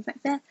phone and things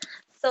like that.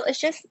 So it's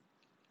just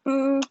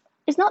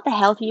it's not the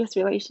healthiest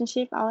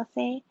relationship, I would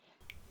say.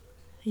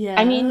 Yeah.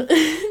 I mean,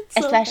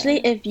 So especially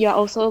bad. if you're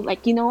also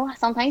like,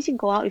 sometimes you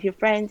go out with your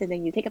friends and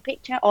then you take a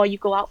picture, or you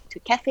go out to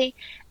a cafe,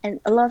 and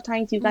a lot of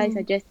times you guys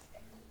are just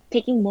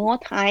taking more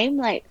time,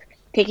 like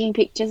taking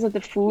pictures of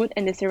the food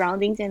and the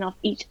surroundings and of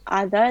each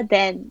other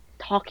than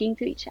talking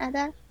to each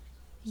other.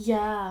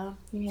 Yeah.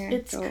 Yeah,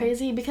 It's so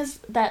crazy because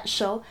that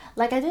show,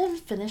 like I didn't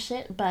finish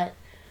it, but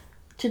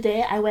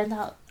today I went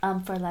out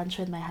for lunch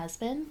with my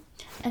husband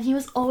and he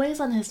was always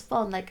on his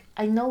phone. Like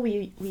I know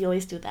we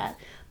always do that.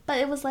 But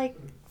it was like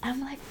I'm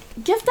like,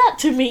 give that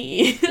to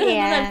me. And then I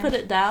yeah, put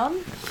it down.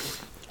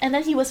 And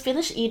then he was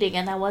finished eating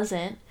and I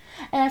wasn't.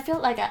 And I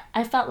felt like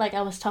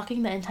I was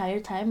talking the entire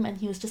time and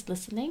he was just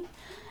listening.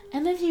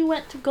 And then he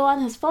went to go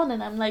on his phone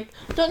and I'm like,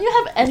 don't you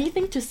have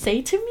anything to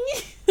say to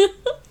me?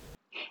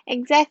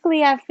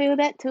 exactly. I feel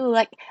that too.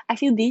 Like I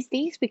feel these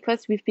days,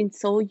 because we've been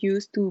so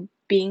used to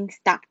being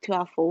stuck to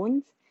our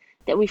phones,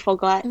 that we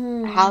forgot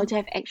how Mm, to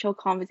have actual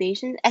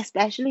conversations,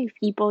 especially with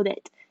people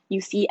that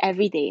you see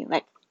every day,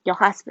 like your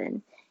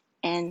husband.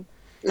 And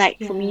like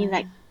for me, yeah.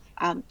 like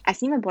I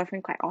see my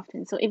boyfriend quite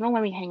often. So even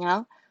when we hang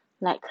out,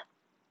 like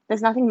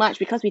there's nothing much,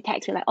 because we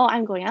text, we're like, oh,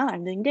 I'm going out,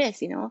 I'm doing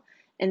this.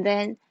 And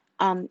then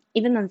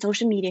even on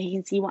social media he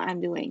can see what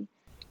I'm doing.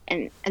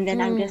 And then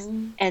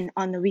Mm, and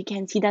on the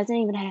weekends he doesn't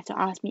even have to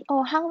ask me,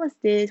 oh, how was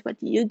this? What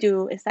do you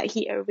do? It's like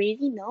he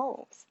already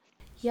knows.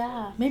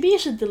 yeah. Maybe you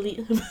should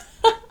delete him.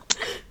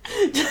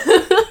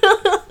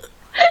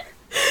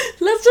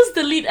 Let's just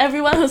delete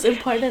everyone who's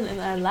important in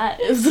our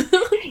lives.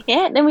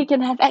 Yeah, then we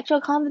can have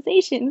actual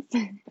conversations.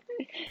 Yeah.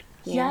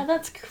 Yeah,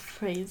 that's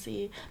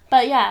crazy.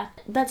 But yeah,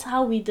 that's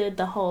how we did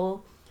the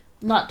whole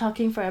not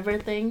talking forever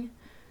thing.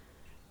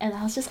 And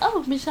I was just,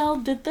 oh, Michelle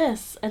did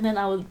this. And then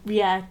I would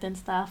react and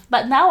stuff.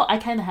 But now I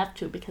kind of have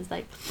to because,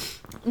 like,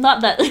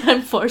 not that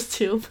I'm forced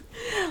to.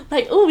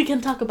 Like, oh, we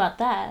can talk about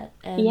that.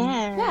 And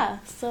Yeah, yeah,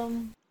 so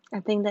I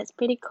think that's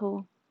pretty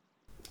cool.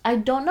 I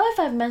don't know if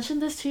I've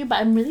mentioned this to you, but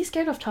I'm really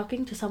scared of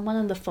talking to someone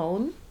on the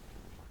phone.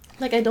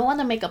 Like, I don't want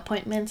to make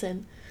appointments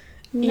and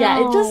yeah,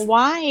 No,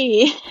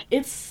 why?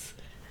 it's,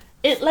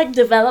 it like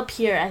developed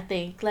here, I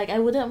think. Like, I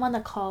wouldn't want to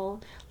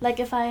call. Like,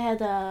 if I had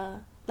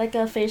like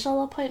a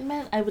facial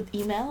appointment, I would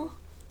email.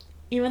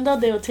 Even though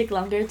they would take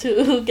longer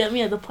to get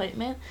me an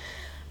appointment.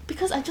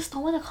 Because I just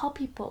don't want to call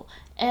people.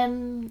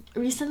 And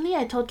recently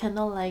I told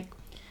Kendall, like,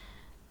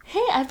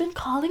 hey, I've been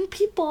calling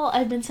people.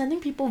 I've been sending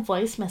people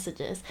voice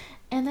messages.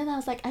 And then I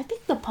was like, I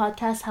think the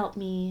podcast helped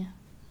me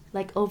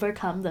like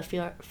overcome the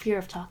fear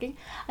of talking.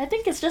 I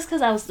think it's just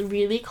because I was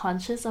really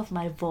conscious of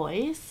my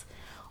voice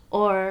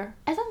Or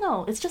I don't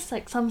know, it's just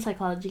like some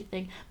psychology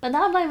thing. But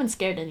now I'm not even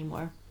scared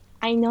anymore.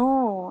 I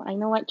know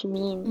what you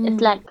mean.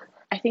 It's like,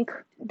 I think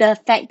the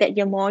fact that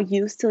you're more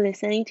used to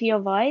listening to your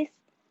voice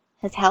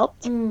has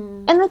helped,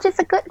 Mm, and which is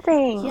a good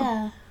thing.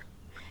 yeah.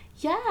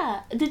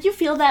 Yeah. Did you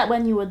feel that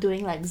when you were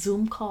doing like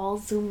Zoom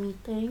calls, Zoom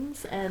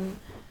meetings, and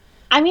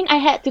I mean, I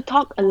had to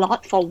talk a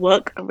lot for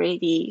work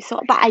already, so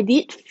but I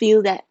did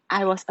feel that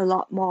I was a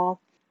lot more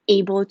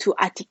able to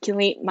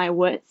articulate my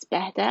words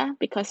better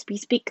because we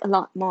speak a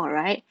lot more,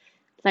 right?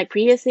 Like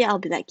previously, I'll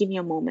be like, "Give me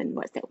a moment.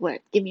 What's that word?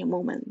 Give me a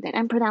moment." Then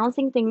I'm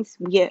pronouncing things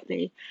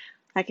weirdly,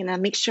 like in a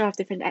mixture of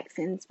different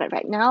accents. But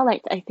right now,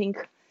 like I think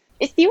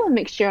it's still a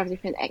mixture of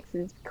different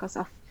accents because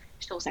of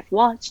shows I've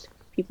watched,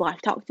 people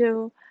I've talked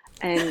to,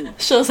 and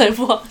shows I've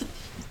watched?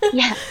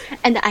 yeah,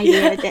 and the Yeah.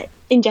 idea that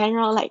in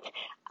general, like,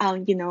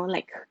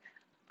 like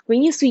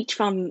when you switch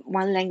from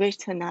one language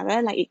to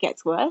another, like it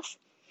gets worse.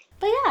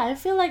 But yeah, I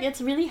feel like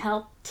it's really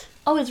helped.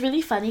 Oh, it's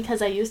really funny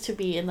because I used to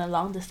be in a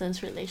long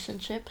distance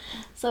relationship.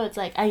 So it's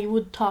like I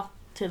would talk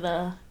to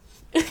the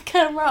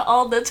camera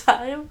all the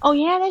time. Oh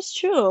yeah, that's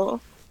true.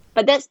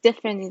 But that's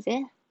different, is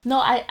it? No,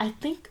 I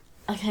think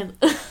I can.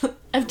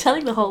 I'm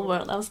telling the whole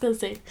world. I was gonna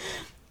say,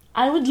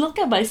 I would look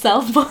at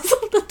myself most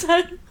of the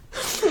time,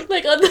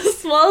 like on the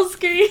small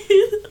screen.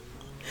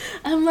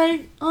 I'm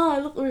like, oh, I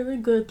look really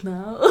good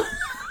now.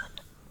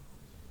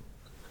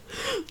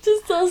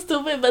 Just so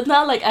stupid. But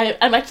now, like,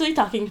 I'm actually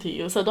talking to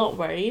you, so don't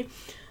worry.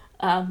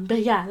 But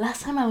yeah,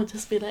 last time I would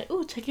just be like,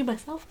 oh, checking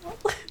myself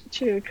out.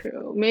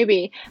 True.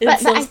 Maybe. It's But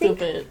so I think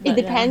stupid. it But yeah.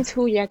 depends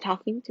who you're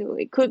talking to.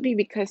 It could be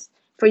because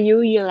for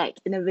you, you're like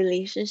in a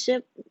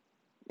relationship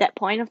that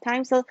point of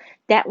time. So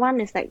that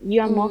one is like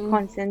you are more Mm,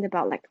 concerned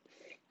about like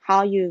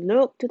how you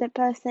look to that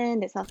person,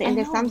 that sort of thing. I And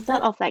there's some know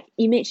sort that. of like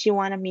image you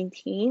want to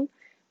maintain.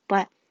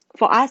 But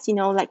for us,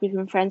 like we've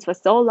been friends for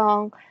so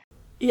long.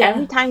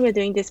 Every Yeah. time we're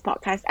doing this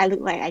podcast, I look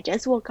like I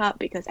just woke up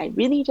because I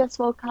really just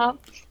woke up.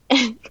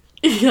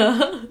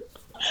 Yeah.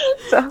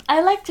 So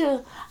I like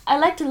to I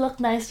like to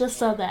look nice just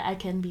so that I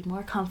can be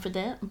more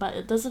confident, but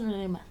it doesn't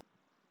really matter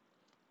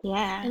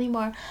yeah.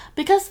 anymore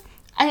because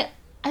I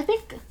I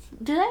think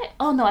did I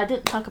oh no I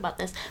didn't talk about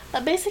this,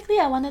 but basically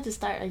I wanted to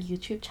start a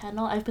YouTube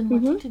channel. I've been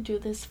Mm-hmm. wanting to do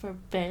this for a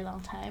very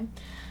long time,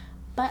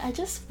 but I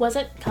just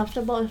wasn't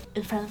comfortable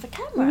in front of a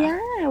camera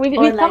Yeah, we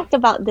or we like talked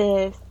about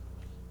this.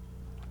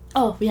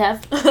 oh we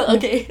have Yeah.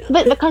 okay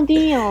But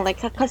continue, like,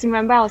 cause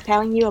remember I was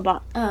telling you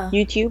about uh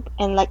YouTube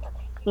and like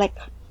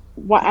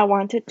what I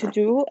wanted to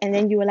do, and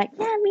then you were like,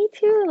 yeah, me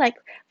too. Like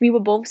we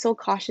were both so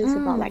cautious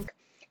about mm, like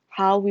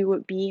how we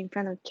would be in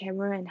front of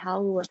camera and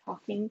how we were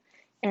talking,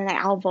 and like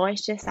our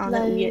voice just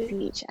sounded weird to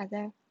like each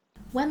other.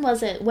 when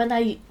was it when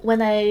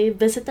I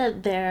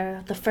visited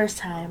there the first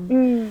time.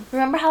 Mm,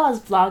 Remember how I was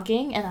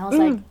vlogging and I was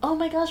like, mm. oh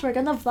my gosh, we're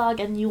gonna vlog,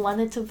 and you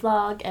wanted to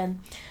vlog, and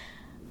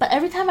but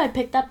every time I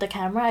picked up the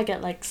camera, I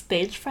get like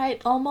stage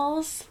fright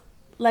almost.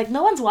 Like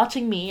no one's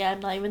watching me. I'm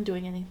not even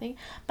doing anything.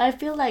 But I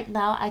feel like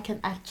now I can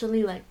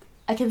actually like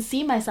I can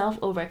see myself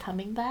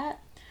overcoming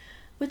that,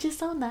 which is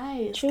so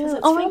nice because True. it's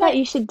Oh my feel God, like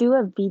you should do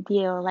a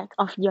video like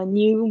of your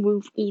new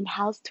move-in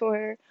house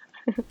tour.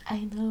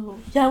 I know.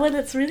 Yeah, when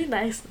it's really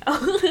nice now.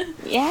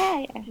 Yeah,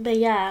 yeah. But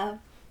yeah,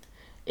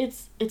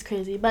 it's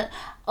crazy. But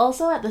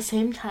also at the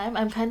same time,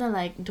 I'm kind of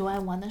like, do I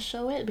want to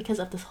show it because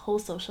of this whole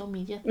social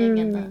media thing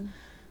and the Mm.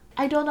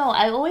 I don't know.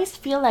 I always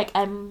feel like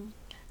I'm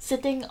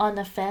sitting on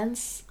the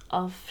fence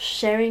of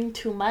sharing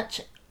too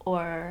much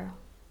or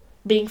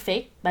being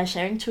fake by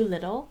sharing too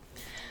little.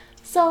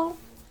 So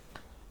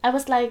I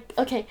was like,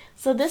 okay,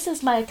 so this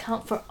is my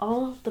account for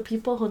all the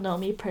people who know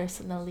me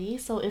personally.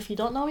 So if you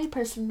don't know me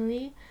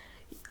personally,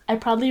 I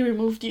probably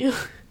removed you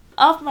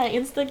off my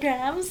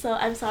Instagram. So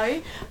I'm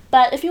sorry.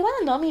 But if you want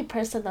to know me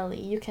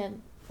personally, you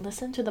can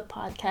listen to the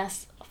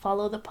podcast,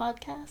 follow the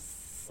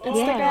podcast Yeah.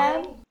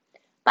 Instagram.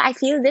 But I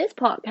feel this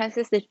podcast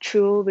is the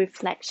true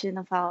reflection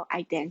of our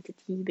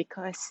identity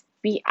because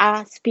we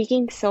are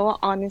speaking so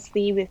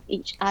honestly with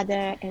each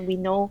other and we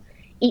know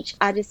each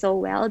other so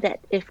well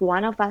that if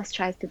one of us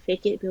tries to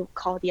fake it, we'll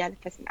call the other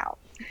person out.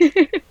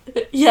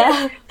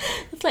 Yeah.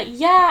 It's like,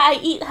 yeah, I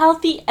eat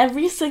healthy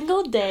every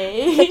single Such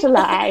day. a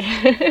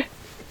lie.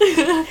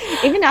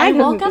 Even I I don't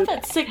woke do up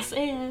at that. 6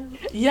 a.m.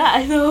 Yeah,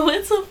 I know,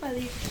 it's so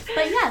funny.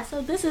 But yeah,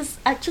 so this is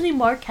actually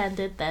more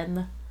candid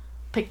than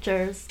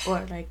pictures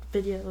or like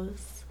videos.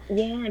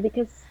 Yeah,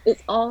 because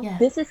it's all Yeah.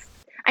 this is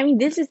I mean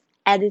this is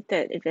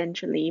edited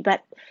eventually,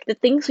 but the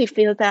things we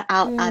filter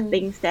out are Mm,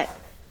 things that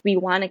we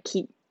want to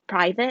keep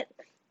private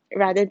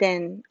rather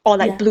than or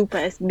like yeah.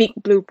 bloopers, big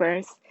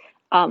bloopers.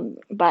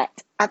 But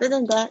other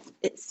than that,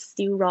 it's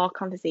still raw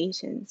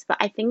conversations. But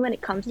I think when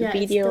it comes to Yeah,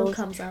 it still videos,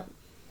 comes out.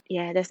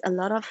 yeah, there's a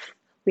lot of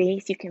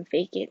ways you can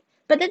fake it.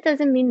 But that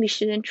doesn't mean we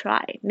shouldn't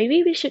try.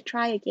 Maybe we should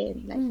try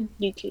again, like Mm.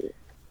 YouTube.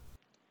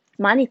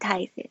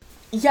 Monetize it.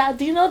 Yeah,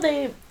 do you know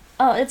they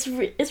oh it's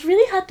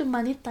really hard to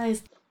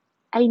monetize.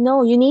 I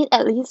know you need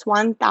at least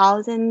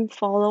 1,000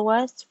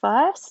 followers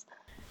first.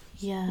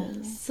 Yeah.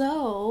 Yeah.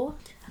 So,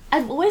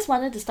 I've always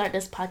wanted to start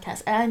this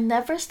podcast and I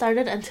never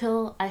started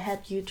until I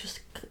had you just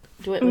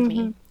do it with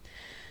Mm-hmm. me.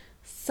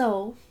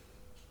 So,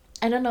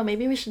 I don't know,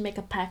 maybe we should make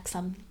a pact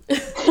some.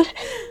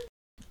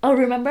 Oh,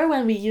 remember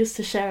when we used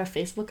to share a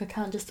Facebook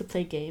account just to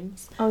play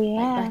games? Oh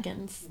yeah. Like back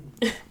in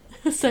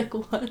Sec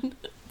 1.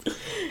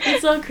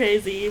 It's so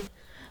crazy.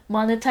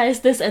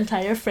 Monetize this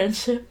entire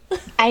friendship.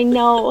 I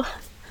know.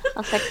 I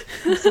was like,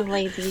 I'm so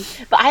lazy.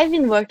 But I've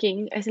been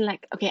working, as in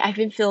like, okay, I've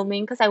been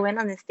filming because I went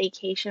on a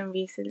staycation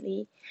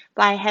recently,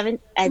 but I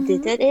haven't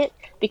edited it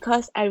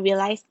because I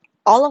realized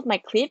all of my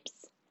clips,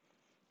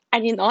 I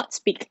did not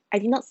speak, I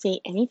did not say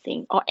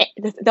anything. Or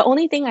the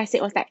only thing I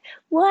said was like,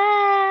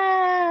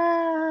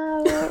 wow,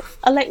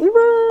 or like,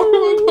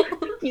 woo,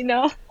 you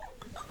know?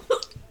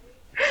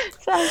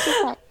 So I was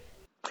just like,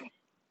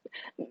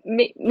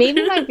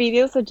 maybe my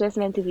videos are just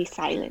meant to be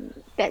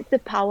silent. That's the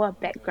power of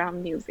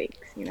background music,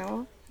 you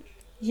know?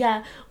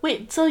 Yeah.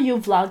 Wait, so you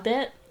vlogged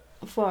it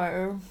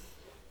for...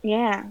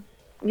 Yeah,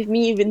 with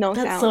me with no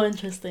That's sound. so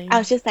interesting. I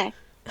was just like,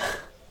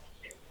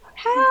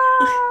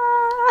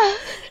 ah.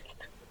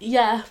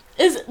 Yeah.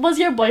 Was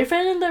your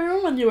boyfriend in the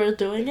room when you were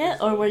doing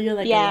it, or were you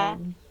like Yeah,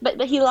 alone?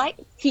 but he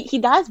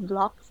does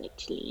vlogs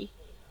actually.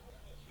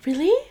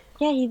 Really?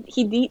 Yeah,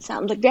 he did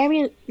some like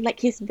very like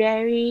he's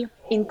very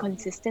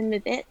inconsistent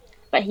with it,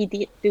 but he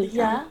did do some.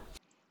 Yeah.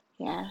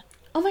 Yeah,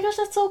 Oh my gosh,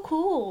 that's so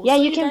cool. yeah,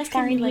 So you you can guys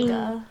can be find like him.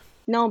 a...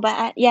 No,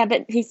 but yeah,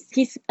 but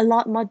he's a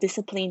lot more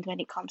disciplined when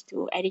it comes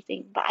to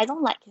editing. But I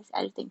don't like his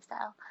editing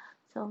style.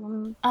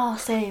 So Oh,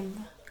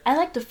 same. I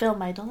like to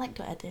film, I don't like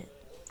to edit.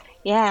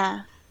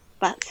 yeah,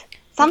 but Okay,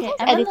 sometimes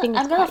editing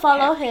is I'm gonna quite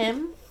follow therapy.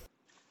 him.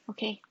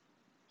 Okay,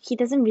 he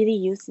doesn't really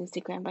use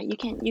Instagram, but Oh, you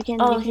he can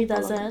follow him.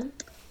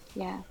 doesn't?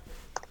 Yeah.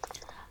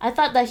 I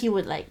thought that he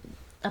would like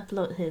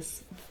upload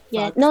his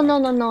Yeah, vlogs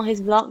like... no.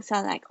 His vlogs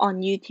are like on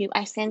YouTube.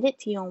 I send it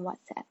to you on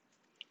WhatsApp.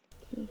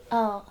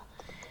 Oh,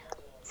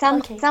 Some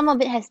okay. some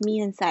of it has me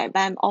inside, but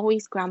I'm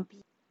always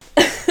grumpy.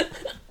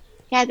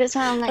 Yeah, that's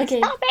why I'm like, Okay.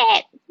 stop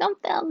it! Don't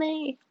tell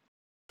me.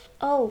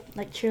 Oh,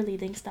 like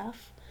cheerleading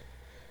stuff.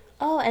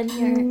 Oh,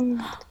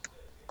 Mm.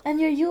 and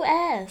your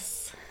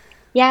US.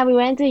 Yeah, we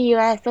went to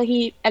US, so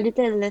he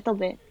edited a little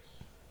bit.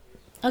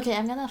 Okay,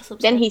 I'm gonna Then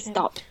subscribe he to him.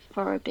 stopped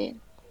for a bit.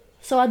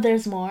 So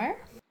there's more?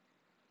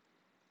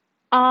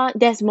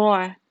 There's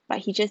more, but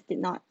he just did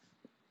not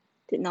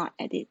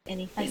edit I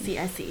anything. see,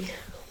 I see.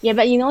 Yeah,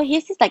 but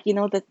his is like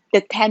the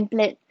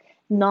template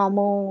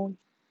normal.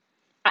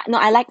 No,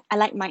 I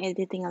like my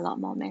editing a lot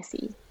more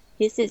messy.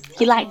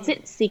 He likes Okay.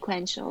 it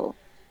sequential,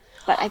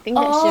 but I think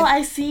that's Oh, just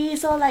I see.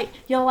 So like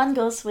your one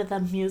goes with the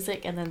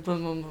music and then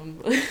boom boom boom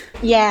boom.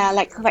 yeah,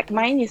 like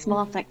mine is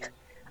more of like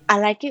I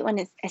like it when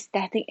it's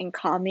aesthetic and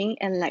calming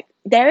and like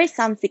there is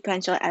some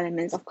sequential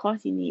elements, of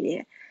course you need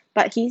it,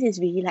 but his is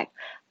really like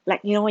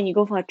when you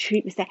go for a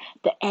trip, it's like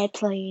the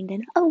airplane,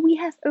 then oh we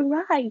have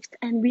arrived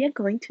and we are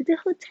going to the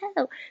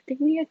hotel, then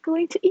we are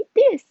going to eat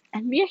this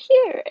and we are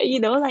here,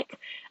 like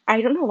I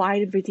don't know why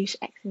the British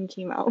accent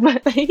came out,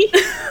 but like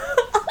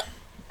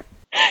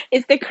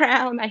it's the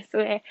crown, I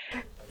swear.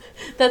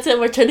 That's it,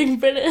 we're turning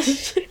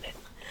British.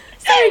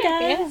 Sorry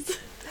Yeah. guys.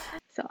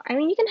 So I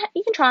mean you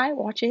can try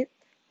watch it.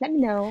 Let me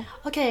know.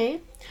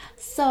 Okay.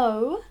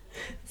 So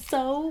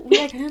we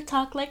are gonna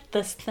talk like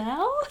this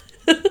now.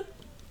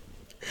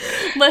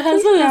 My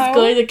husband is no.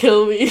 going to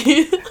kill me.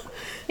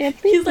 Yeah,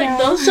 please He's like, no.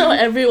 don't show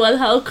everyone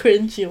how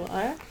cringe you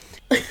are.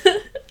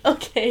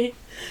 Okay.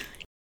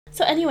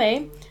 So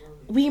anyway,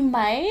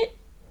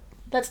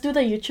 let's do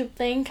the YouTube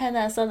thing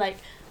kinda, so like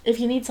if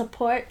you need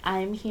support,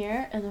 I'm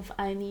here, and if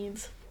I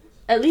need,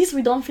 at least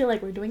we don't feel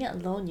like we're doing it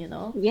alone,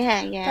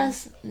 Yeah.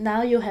 Plus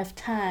now you have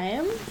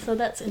time, so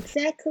that's it.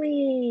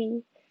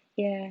 Exactly.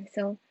 Yeah,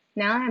 so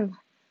now I'm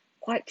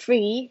quite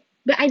free,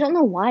 but I don't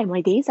know why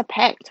my days are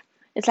packed.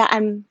 It's like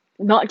I'm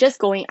not just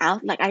going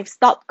out, like I've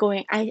stopped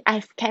going.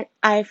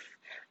 I've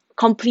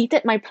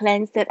completed my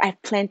plans that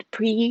I've planned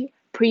pre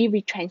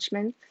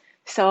retrenchment.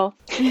 So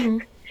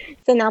Mhm.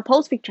 so now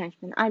post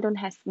retrenchment, I don't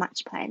have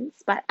much plans,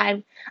 but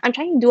I'm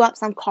trying to do up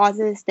some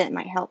causes that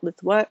might help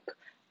with work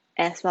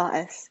as well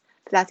as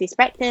Pilates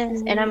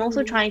practice, and I'm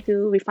also Ooh. trying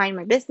to refine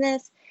my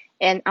business,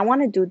 and I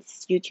want to do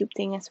this YouTube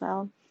thing as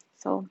well.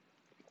 So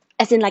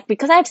as in like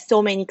because I have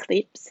so many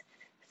clips,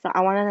 so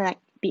I want to like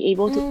be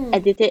able to Mm,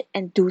 edit it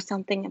and do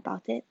something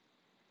about it.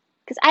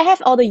 Because I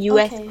have all the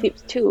US okay.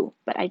 clips too,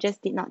 but I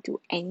just did not do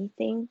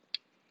anything.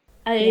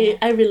 I Yeah.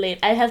 I relate.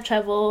 I have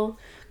travel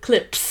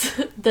clips.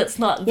 That's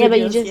not Yeah, but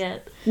you videos just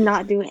yet.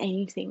 not do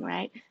anything,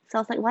 right? So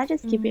I was like, why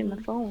just keep it in my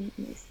Mm. phone?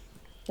 And it's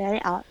very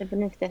out,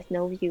 even if there's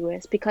no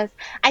viewers. Because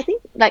I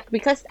think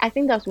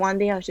there was one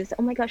day I was just,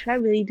 oh my gosh, should I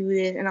really do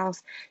this? And I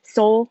was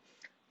so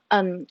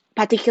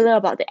particular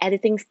about the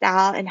editing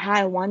style and how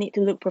I want it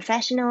to look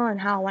professional and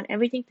how I want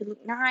everything to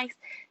look nice.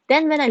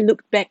 Then when I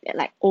looked back at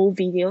like old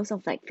videos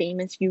of like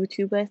famous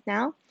YouTubers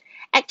now,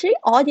 actually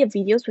all their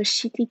videos were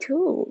shitty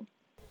too.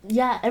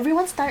 Yeah,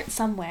 everyone starts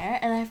somewhere,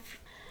 and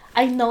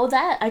I know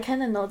that. I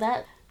kind of know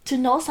that. To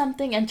know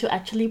something and to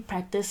actually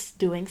practice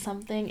doing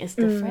something is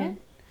different.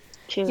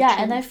 True, Yeah,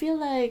 and true. I feel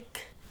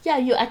like Yeah,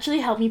 you actually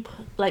helped me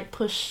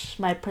push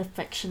my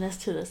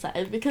perfectionist to the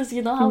side, because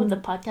you know how with the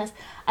podcast,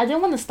 I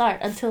didn't want to start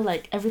until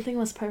like everything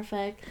was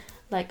perfect,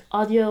 like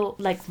audio,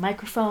 like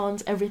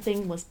microphones,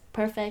 everything was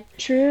perfect.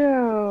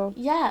 True.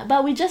 Yeah,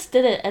 but we just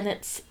did it, and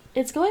it's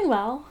going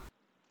well.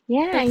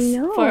 Yeah, I Thanks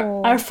for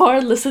our know.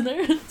 4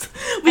 listeners.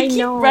 We I keep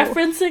know.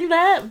 referencing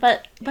that,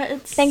 but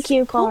Thank it's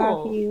you for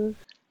our cool. views.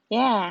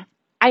 Yeah.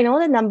 I know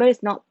the number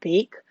is not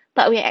big,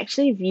 but we're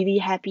actually really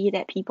happy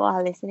that people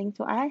are listening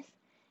to us.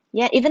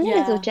 Yeah, even if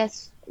it's Yeah.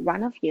 just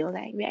one of you,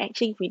 like we're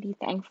actually really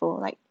thankful.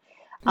 Like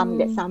that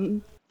Mm.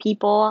 some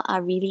people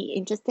are really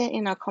interested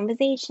in our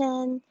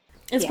conversation.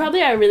 It's Yeah.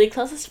 probably our really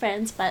closest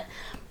friends, but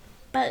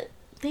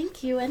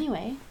thank you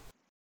anyway.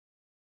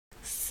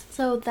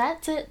 So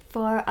that's it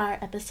for our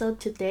episode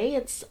today.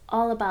 It's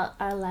all about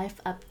our life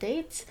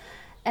updates,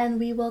 and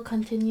we will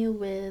continue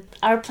with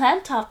our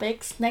planned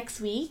topics next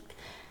week.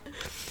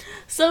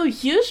 So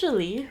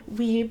usually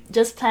we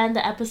just plan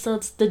the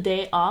episodes the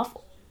day off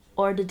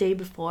or the day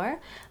before,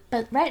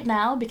 but right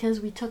now, because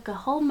we took a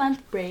whole month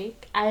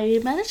break, we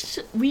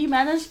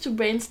managed to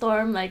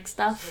brainstorm like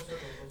stuff.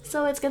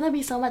 So it's gonna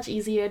be so much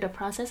easier. The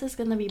process is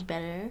gonna be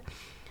better,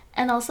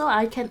 and also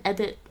I can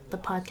edit the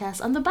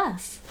podcast on the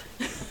bus.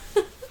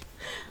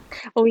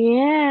 Oh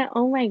yeah.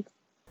 Oh my.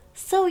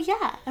 So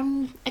yeah,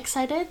 I'm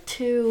excited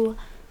to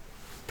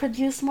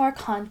produce more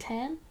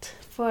content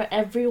for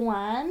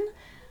everyone.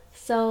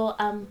 So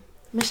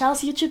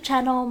Michelle's YouTube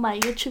channel, my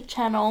YouTube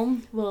channel,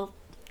 we'll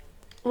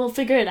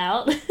figure it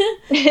out.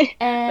 We'll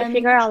And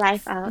figure our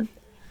life out.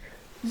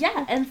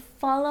 yeah, and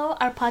follow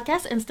our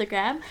podcast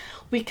Instagram.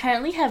 We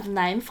currently have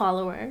 9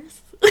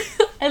 followers.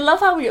 I love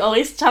how we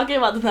always talking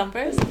about the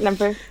numbers.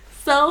 Number.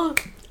 So,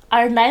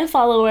 our 9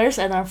 followers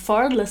and our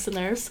 4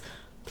 listeners,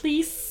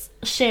 please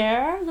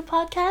share the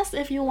podcast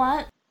if you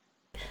want,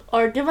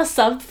 or give us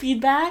some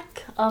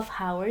feedback of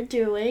how we're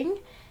doing.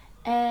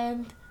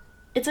 And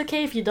it's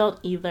okay if you don't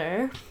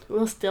either.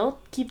 We'll still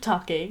keep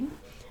talking.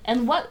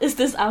 And what is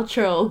this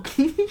outro?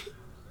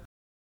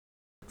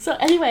 So,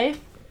 anyway,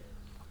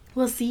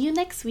 we'll see you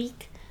next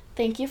week.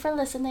 Thank you for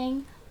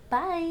listening.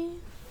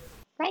 Bye.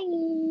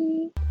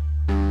 Bye.